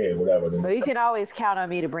 oh yeah, whatever. But you can always count on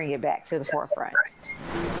me to bring it back to the forefront.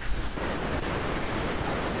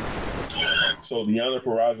 So Deonna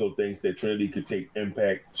Purrazzo thinks that Trinity could take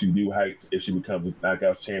Impact to new heights if she becomes a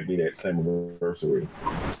Knockouts champion at Slammiversary.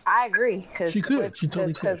 I agree because She could. She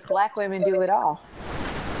totally could. Because Black women do it all.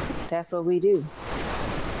 That's what we do.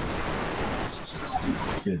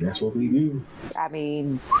 Yeah, that's what we do. I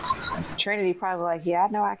mean, Trinity probably like, yeah, I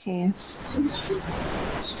know I can.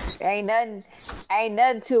 Ain't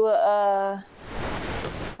nothing to a.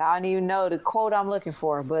 I don't even know the quote I'm looking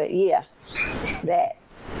for, but yeah, that.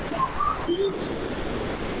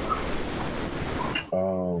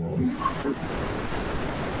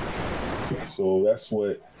 So that's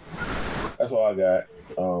all I got.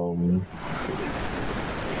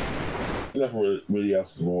 Nothing really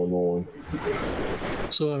else is going on.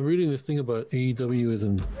 So I'm reading this thing about AEW is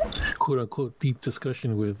in quote unquote deep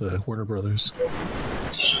discussion with Warner Brothers.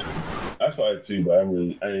 I saw it too, but I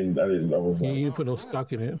was like, You didn't put no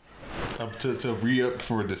stock in it. To re-up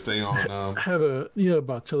to stay on. I have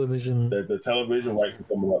about television. the television rights are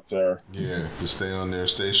coming up, sir. Yeah, to stay on their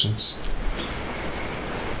stations.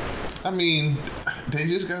 I mean, they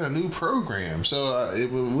just got a new program, so it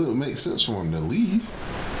would make sense for them to leave.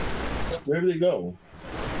 Where do they go?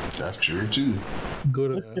 That's true too. Go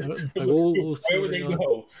to we'll where would they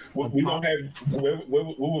go? We don't have.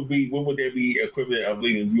 What would there be equivalent of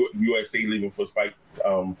leaving USA leaving for Spike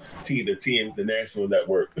the national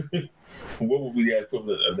network? What would be the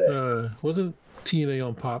equivalent of that? Wasn't TNA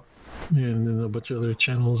on Pop and then a bunch of other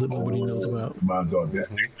channels that nobody knows about? My God,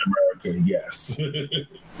 that's America. Yes.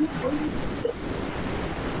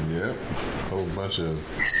 Yep, whole bunch of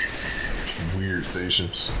weird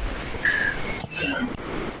stations.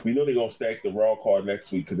 We know they're gonna stack the Raw card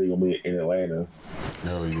next week because they're gonna be in Atlanta.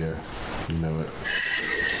 Oh yeah, you know it.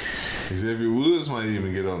 Xavier Woods might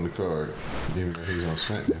even get on the card, even though he's on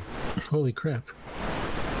SmackDown. Holy crap!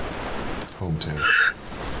 Hometown.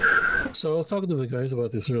 So I was talking to the guys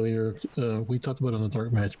about this earlier. We talked about it on the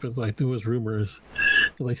Dark Match, but like there was rumors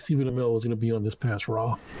that like Stephen Amell was going to be on this past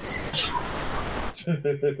Raw.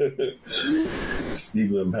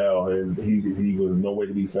 Stephen Amell, and he was nowhere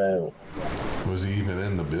to be found. Was he even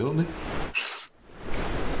in the building?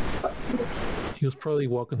 He was probably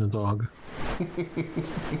walking the dog.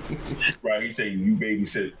 Right, he said, "You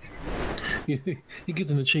babysit." He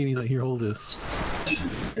gets in the chain. He's like, "Here, hold this."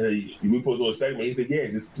 We put on a segment. He said, "Yeah,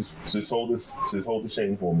 just hold this. Just hold the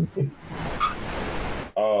chain for me."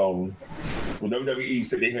 Well, WWE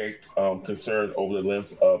said they had concern over the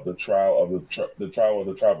length of the trial of the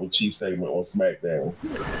Tribal Chief segment on SmackDown.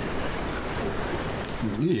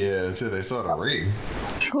 Yeah, until they saw the ring.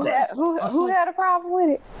 Who had a problem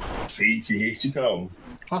with it? See, here she come.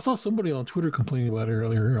 I saw somebody on Twitter complaining about it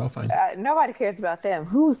earlier. I'll find it. Nobody cares about them.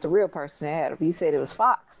 Who's the real person that had it? You said it was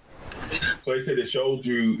Fox. So they said the show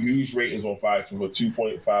drew huge ratings on Fox with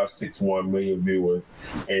 2.561 million viewers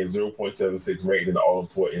and 0.76 rating in the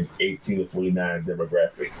all-important 18 to 49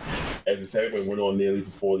 demographic. As the segment went on nearly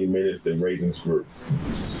for 40 minutes, the ratings grew.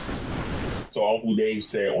 So Uncle Dave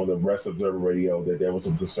said on the Breast Observer Radio that there was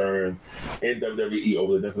some concern in WWE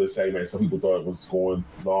over the length of the segment. Some people thought it was going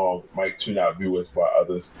long, might tune out viewers, while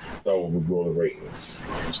others thought it would grow the ratings.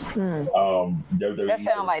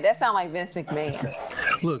 WWE, That sound like Vince McMahon.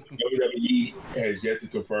 Look, WWE has yet to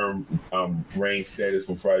confirm Reigns' status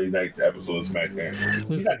for Friday night's episode of SmackDown.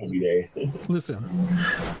 He's not gonna be there. listen,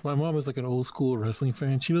 my mom is like an old school wrestling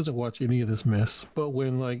fan. She doesn't watch any of this mess. But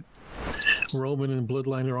when like Roman and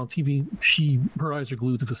Bloodline are on TV, her eyes are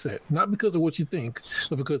glued to the set. Not because of what you think,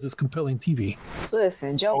 but because it's compelling TV.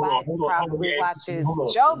 Listen, Joe Biden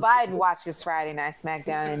watches Friday Night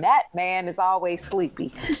SmackDown, and that man is always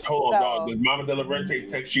sleepy. Hold on, dog. Does Mama De La Rente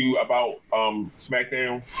text you about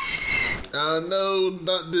SmackDown? No,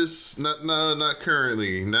 not this. Not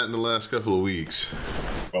currently. Not in the last couple of weeks.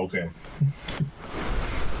 Okay.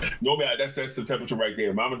 No, man, that's the temperature right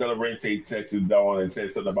there. Mama De La Rente texted Dawn and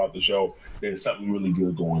said something about the show. There's something really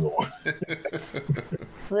good going on.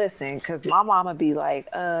 Listen, because my mama be like,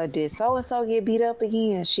 did so-and-so get beat up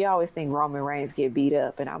again? She always think Roman Reigns get beat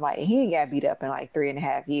up. And I'm like, he ain't got beat up in like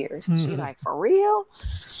 3.5 years. She like, for real?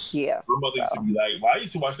 Yeah. My mother used to be like, why I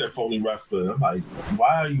used to watch that Foley wrestling? I'm like,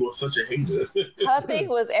 why are you such a hater? Her thing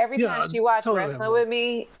was every time she watched wrestling with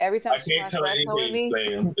me, every time I she can't watched tell her wrestling with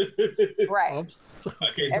anything, me. Sam. Right.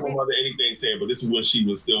 I can't tell my mother anything, Sam, but this is when she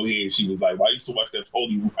was still here. She was like, why I used to watch that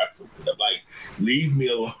Foley wrestling? I'm like, leave me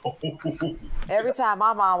alone. Every time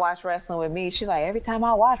my mom watched wrestling with me, she's like, every time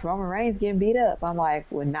I watch Roman Reigns getting beat up, I'm like,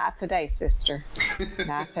 well, not today, sister.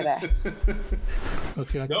 Not today.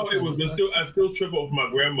 Okay. No, it was, but still, I still trip over my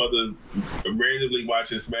grandmother randomly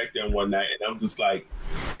watching SmackDown one night, and I'm just like,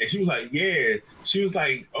 and she was like, yeah. She was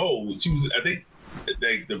like, oh, I think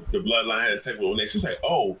the bloodline had a segment on that. She was like,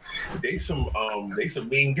 oh, they some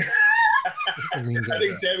mean guys. I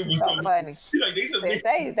think Sammy was so funny. She's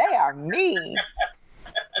like, they are mean.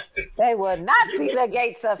 They will not see the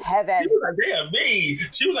gates of heaven. She was like, they are mean.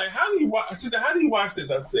 She was like, how do you watch? She said, how do you watch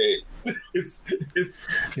this? I said, it's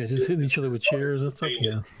yeah, just hitting each other with chairs and stuff.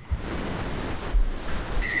 Yeah.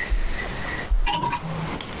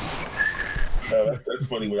 That's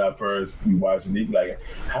funny when our parents be watching. They be like,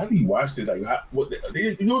 how do you watch this? Like,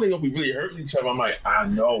 they gonna be really hurting each other. I'm like, I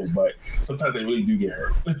know, but sometimes they really do get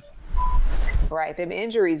hurt. Right, them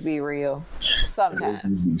injuries be real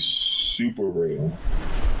sometimes. Be super real.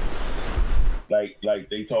 Like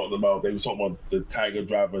they was talking about the Tiger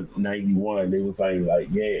Driver 91. They was like,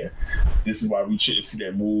 yeah, this is why we shouldn't see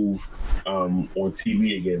that move on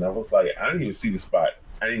TV again. I was like, I didn't even see the spot.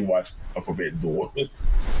 I didn't watch A Forbidden Door.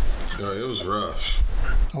 Oh, it was rough.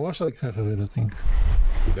 I watched like half of it, I think.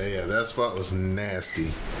 Yeah, that spot was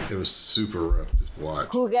nasty. It was super rough to watch.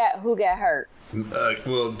 Who got hurt?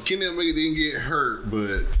 Well, Kenny Omega didn't get hurt,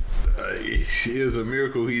 but it is a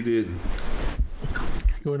miracle he didn't.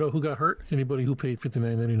 You want to know who got hurt? Anybody who paid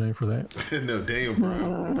 $59.99 for that? No, Daniel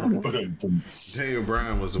Bryan. Daniel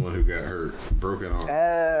Bryan was the one who got hurt. Broken arm.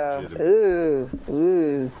 Oh,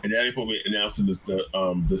 ooh. And now they probably announcing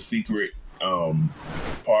the secret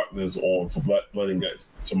partners on for Blood and Guts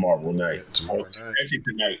tomorrow night. Yeah, tomorrow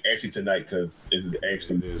night. Actually tonight, because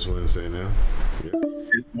it is Wednesday now. Yeah.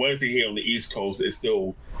 Wednesday here on the East Coast. It's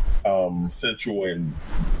still Central and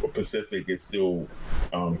Pacific. It's still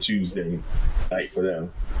Tuesday night for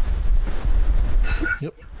them.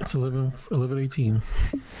 Yep, it's 11:18.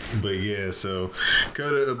 But yeah, so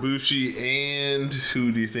Kota Ibushi, and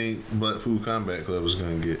who do you think Blackpool Combat Club is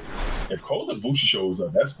going to get? If Kota Ibushi shows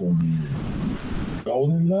up, that's going to be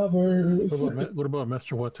Golden Lovers. What about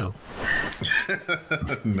Master Wato?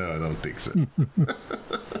 No, I don't think so.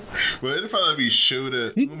 Well, it'll probably be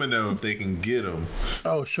Shota Umino if they can get him.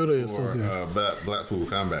 Oh, Shota is so or good. Blackpool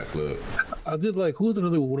Combat Club. I did like, who was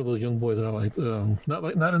another one of those young boys that I liked?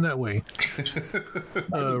 Not in that way.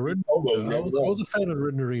 I was a fan of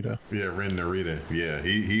Ren Narita. Yeah, Ren Narita. Yeah,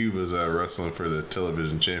 he was wrestling for the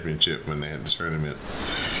television championship when they had the tournament.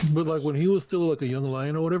 But like when he was still like a young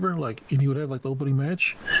lion or whatever, like, and he would have like the opening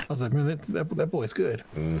match, I was like, man, that boy's good.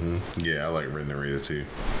 Mm-hmm. Yeah, I like Ren Narita too.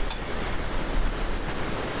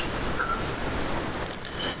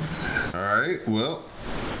 All right, well,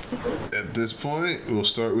 at this point, we'll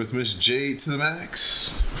start with Miss Jade to the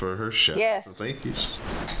Max for her shout. Yes. So thank you.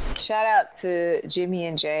 Shout out to Jimmy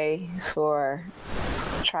and Jay for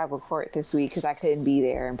Tribal Court this week because I couldn't be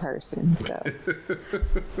there in person. So.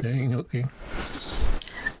 Dang, okay.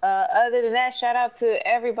 Other than that, shout out to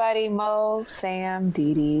everybody: Mo, Sam,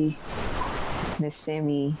 Dee Dee, Miss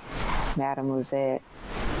Simi, Madam Lizette.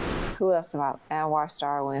 Who else am I? Anwar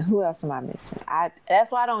Starwin. Who else am I missing?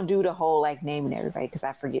 That's why I don't do the whole like naming everybody because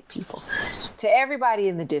I forget people. To everybody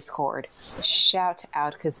in the Discord, shout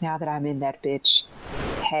out because now that I'm in that bitch,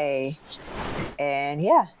 hey, and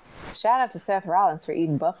yeah, shout out to Seth Rollins for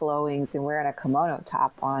eating buffalo wings and wearing a kimono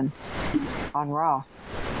top on Raw.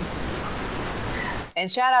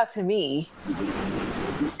 And shout out to me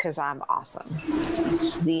because I'm awesome.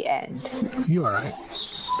 The end. You all right?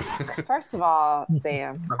 First of all,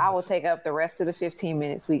 Sam, I will take up the rest of the 15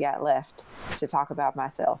 minutes we got left to talk about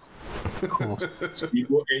myself. Cool.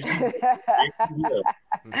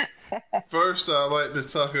 First, I like to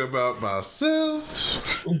talk about myself.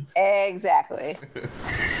 Exactly.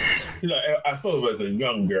 I thought it was a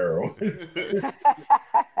young girl.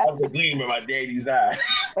 I was a gleam in my daddy's eye.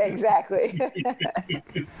 Exactly.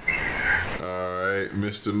 All right,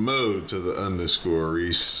 Mr. Mo to the _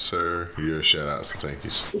 Reese, sir. Your shout outs. Thank you.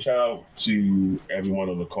 Shout out to everyone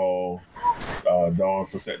on the call. Dawn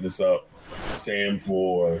for setting this up. Sam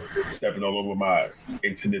for stepping all over my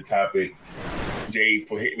intended topic. Jay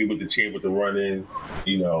for hitting me with the chain with the run in.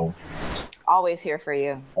 You know. Always here for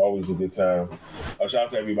you. Always a good time. Shout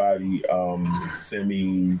out to everybody.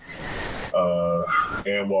 Simi,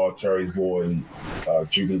 Anwar, Terry's boy,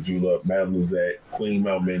 Jula, Madam Lizette, Queen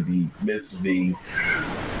Mel Mindy, Miss V,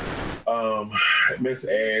 Miss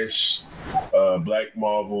Ash, Black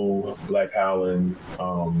Marvel, Black Howland,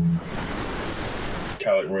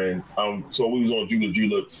 Khaled Wren. So we was on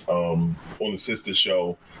Juleps on the sister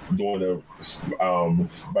show doing the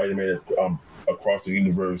Spider-Man Across the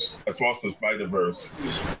Universe, Across the Spider-Verse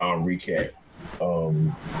recap.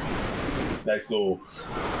 Nice little.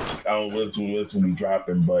 I don't know when it's gonna be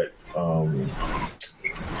dropping, but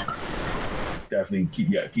definitely keep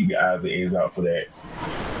your eyes and ears out for that.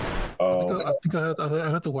 I think I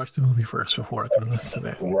have to watch the movie first before I can listen to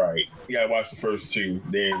that. Right. You gotta watch the first two,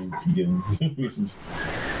 then you can listen.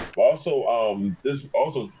 But also, this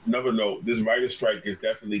also another note, this writer's strike is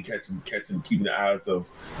definitely keeping the eyes of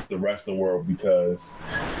the wrestling world, because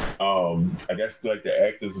I guess like the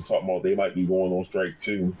actors are talking about they might be going on strike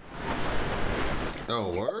too.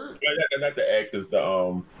 Oh, word? Not the actors,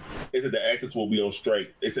 they said the actors will be on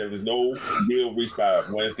strike. They said if there's no deal reached by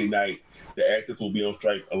Wednesday night, the actors will be on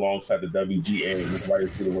strike alongside the WGA, the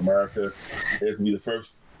Writers Guild of America. It's going to be the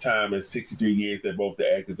first time in 63 years that both the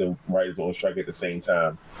actors and writers are on strike at the same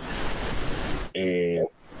time. And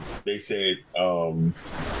they said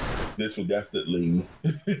this will definitely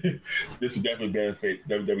benefit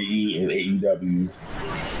WWE and AEW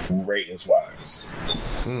ratings-wise.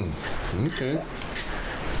 Okay.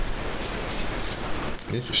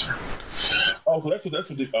 Interesting. Oh, so that's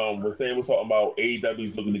what we're saying. We're talking about AEW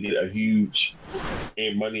is looking to get a huge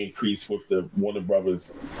money increase with the Warner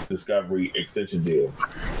Brothers Discovery extension deal.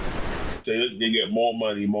 So they get more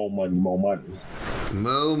money. More money, more.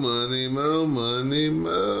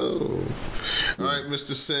 All right,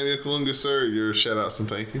 Mr. Samuel Kalunga, sir, your shout-outs and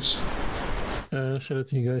thank yous. Shout out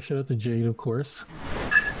to you guys. Shout out to Jade, of course.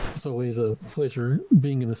 It's always a pleasure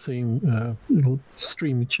being in the same little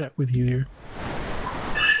stream chat with you here.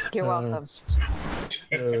 You're welcome.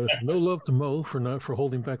 No love to Mo for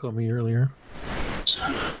holding back on me earlier.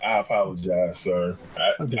 I apologize, sir.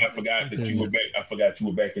 I forgot that you were back. I forgot you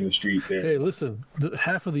were back in the streets. Hey, listen,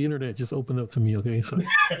 half of the internet just opened up to me. Okay, so.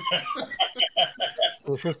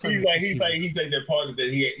 The first time he's like that part that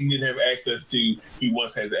he didn't have access to. He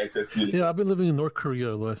once has access to. Yeah, I've been living in North Korea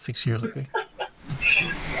the last 6 years. Okay.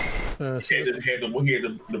 He had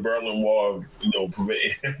the Berlin Wall,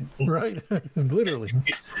 preventing him. Right, literally.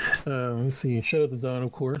 Let's see. Shout out to Don,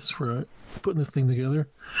 of course, for putting this thing together.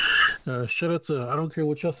 Shout out to, I don't care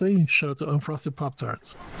what y'all say, shout out to Unfrosted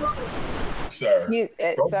Pop-Tarts. Sir,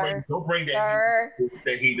 don't bring that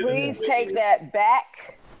heat. Please take that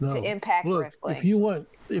back to Impact Wrestling. If you want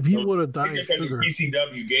to die of sugar,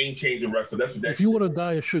 PCW Game Changer Wrestling. If you want to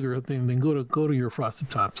die of sugar, then go to your Frosted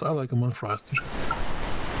Tops. I like them unfrosted.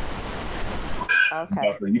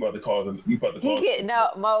 Okay. You about to cause.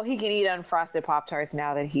 Mo. He can eat unfrosted Pop-Tarts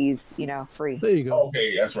now that he's free. There you go.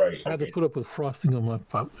 Okay, that's right. I had to put up with frosting on my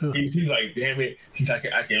pop. He's like, damn it. He's like,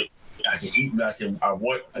 I can eat what I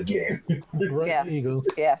want again. Right. Yeah. There you go.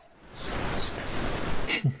 Yeah.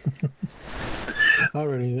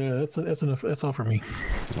 Alrighty, that's enough. That's all for me.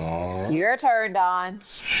 All right. Your turn, Don.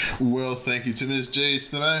 Well, thank you to Ms. Jade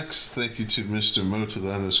to the max. Thank you to Mr. Mo to the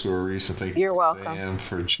 _ Reese, and thank you to Sam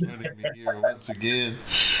for joining me here once again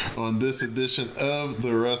on this edition of the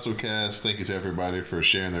WrassleCast. Thank you to everybody for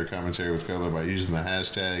sharing their commentary with color by using the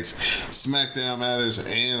hashtags SmackDown Matters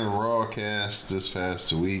and RawCast this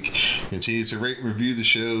past week. Continue to rate and review the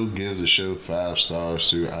show. Give the show 5 stars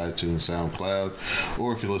through iTunes, SoundCloud,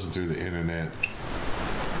 or if you listen through the internet,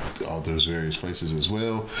 all those various places as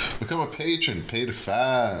well. Become a patron, pay to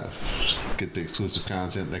 $5. Get the exclusive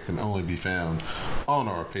content that can only be found on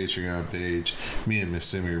our Patreon page. Me and Miss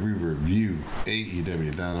Simi, we review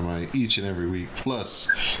AEW Dynamite each and every week.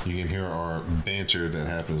 Plus, you can hear our banter that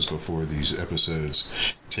happens before these episodes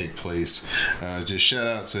take place. Just shout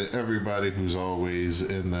out to everybody who's always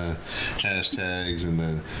in the hashtags and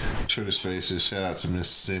the Twitter spaces. Shout out to Miss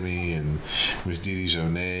Simi and Miss Didi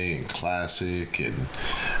Jonet and Classic and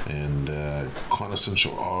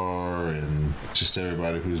Quintessential R, and just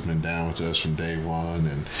everybody who's been down with us from day one.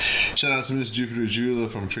 And shout out to Miss Jupiter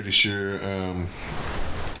Julep. I'm pretty sure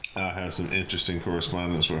I'll have some interesting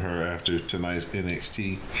correspondence with her after tonight's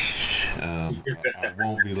NXT. I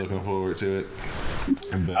won't be looking forward to it.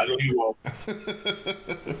 But I know you won't.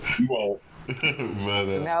 You won't.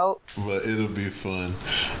 But it'll be fun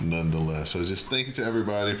nonetheless. So just thank you to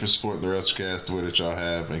everybody for supporting the WrassleCast the way that y'all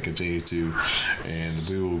have and continue to, and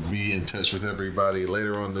we will be in touch with everybody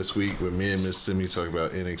later on this week with me and Miss Simi talk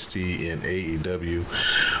about NXT and AEW.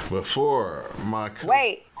 But for my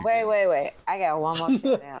wait. I got one more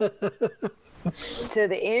shout out. To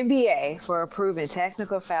the NBA for approving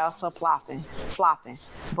technical fouls for flopping.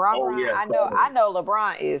 Bron, I know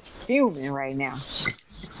LeBron is fuming right now.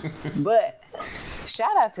 But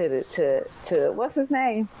shout out to what's his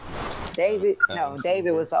name? David. No,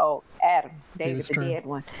 David was the old Adam. David the dead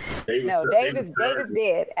one. David's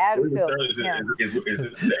dead. Adam Silver.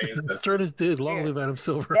 Stern is dead. Long live Adam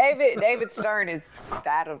Silver. David Stern is.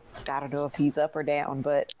 I don't know if he's up or down,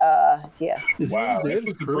 but yeah. Wow, that's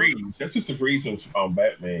just the freeze. That's just the freeze of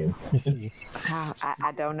Batman.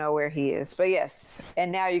 I don't know where he is, but yes.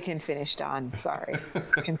 And now you can finish, Don. Sorry.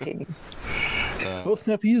 Continue. Oh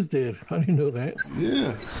snap! He is dead. I didn't know that.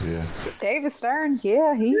 Yeah. David Stern.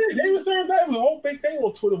 Yeah, David Stern. That was a whole big thing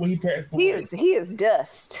on Twitter when he passed away. He is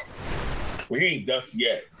dust. Well, he ain't dust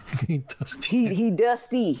yet. He dusty. He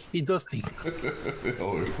dusty. He dusty.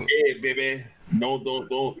 Yeah, baby.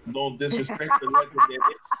 Don't disrespect the legend.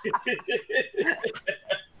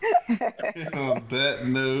 On that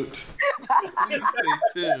note, please stay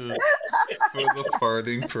tuned for the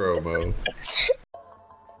farting promo.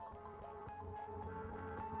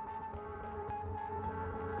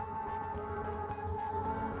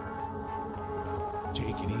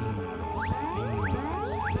 Take it easy.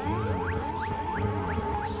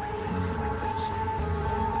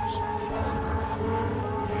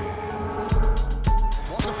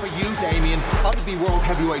 Wasn't for you, Damien, I'd be world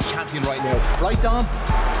heavyweight champion right now. Right, Dom?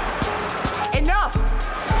 Enough!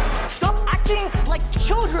 Stop acting like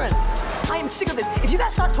children! I am sick of this. If you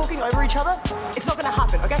guys start talking over each other, it's not gonna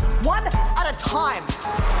happen, okay? One at a time.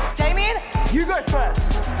 Damien, you go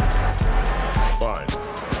first. Fine.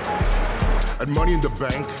 At Money in the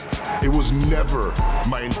Bank, it was never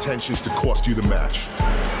my intentions to cost you the match.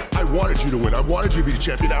 I wanted you to win. I wanted you to be the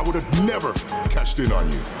champion. I would have never cashed in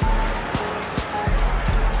on you.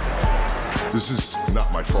 This is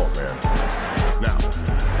not my fault, man. Now,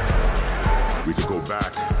 we could go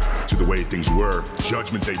back to the way things were.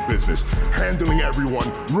 Judgment Day business, handling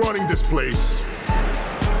everyone, running this place.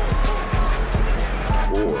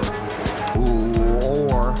 Or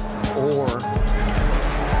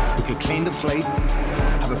we could clean the slate,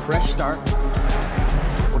 have a fresh start,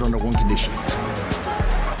 but under one condition.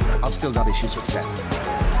 I've still got issues with Seth,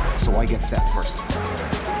 so I get Seth first.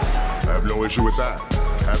 I have no issue with that.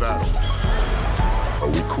 Have at him. Are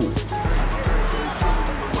we cool?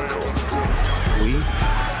 We are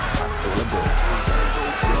cool.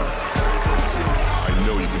 I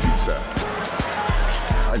know you can beat Seth.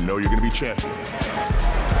 I know you're gonna be champion.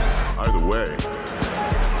 Either way,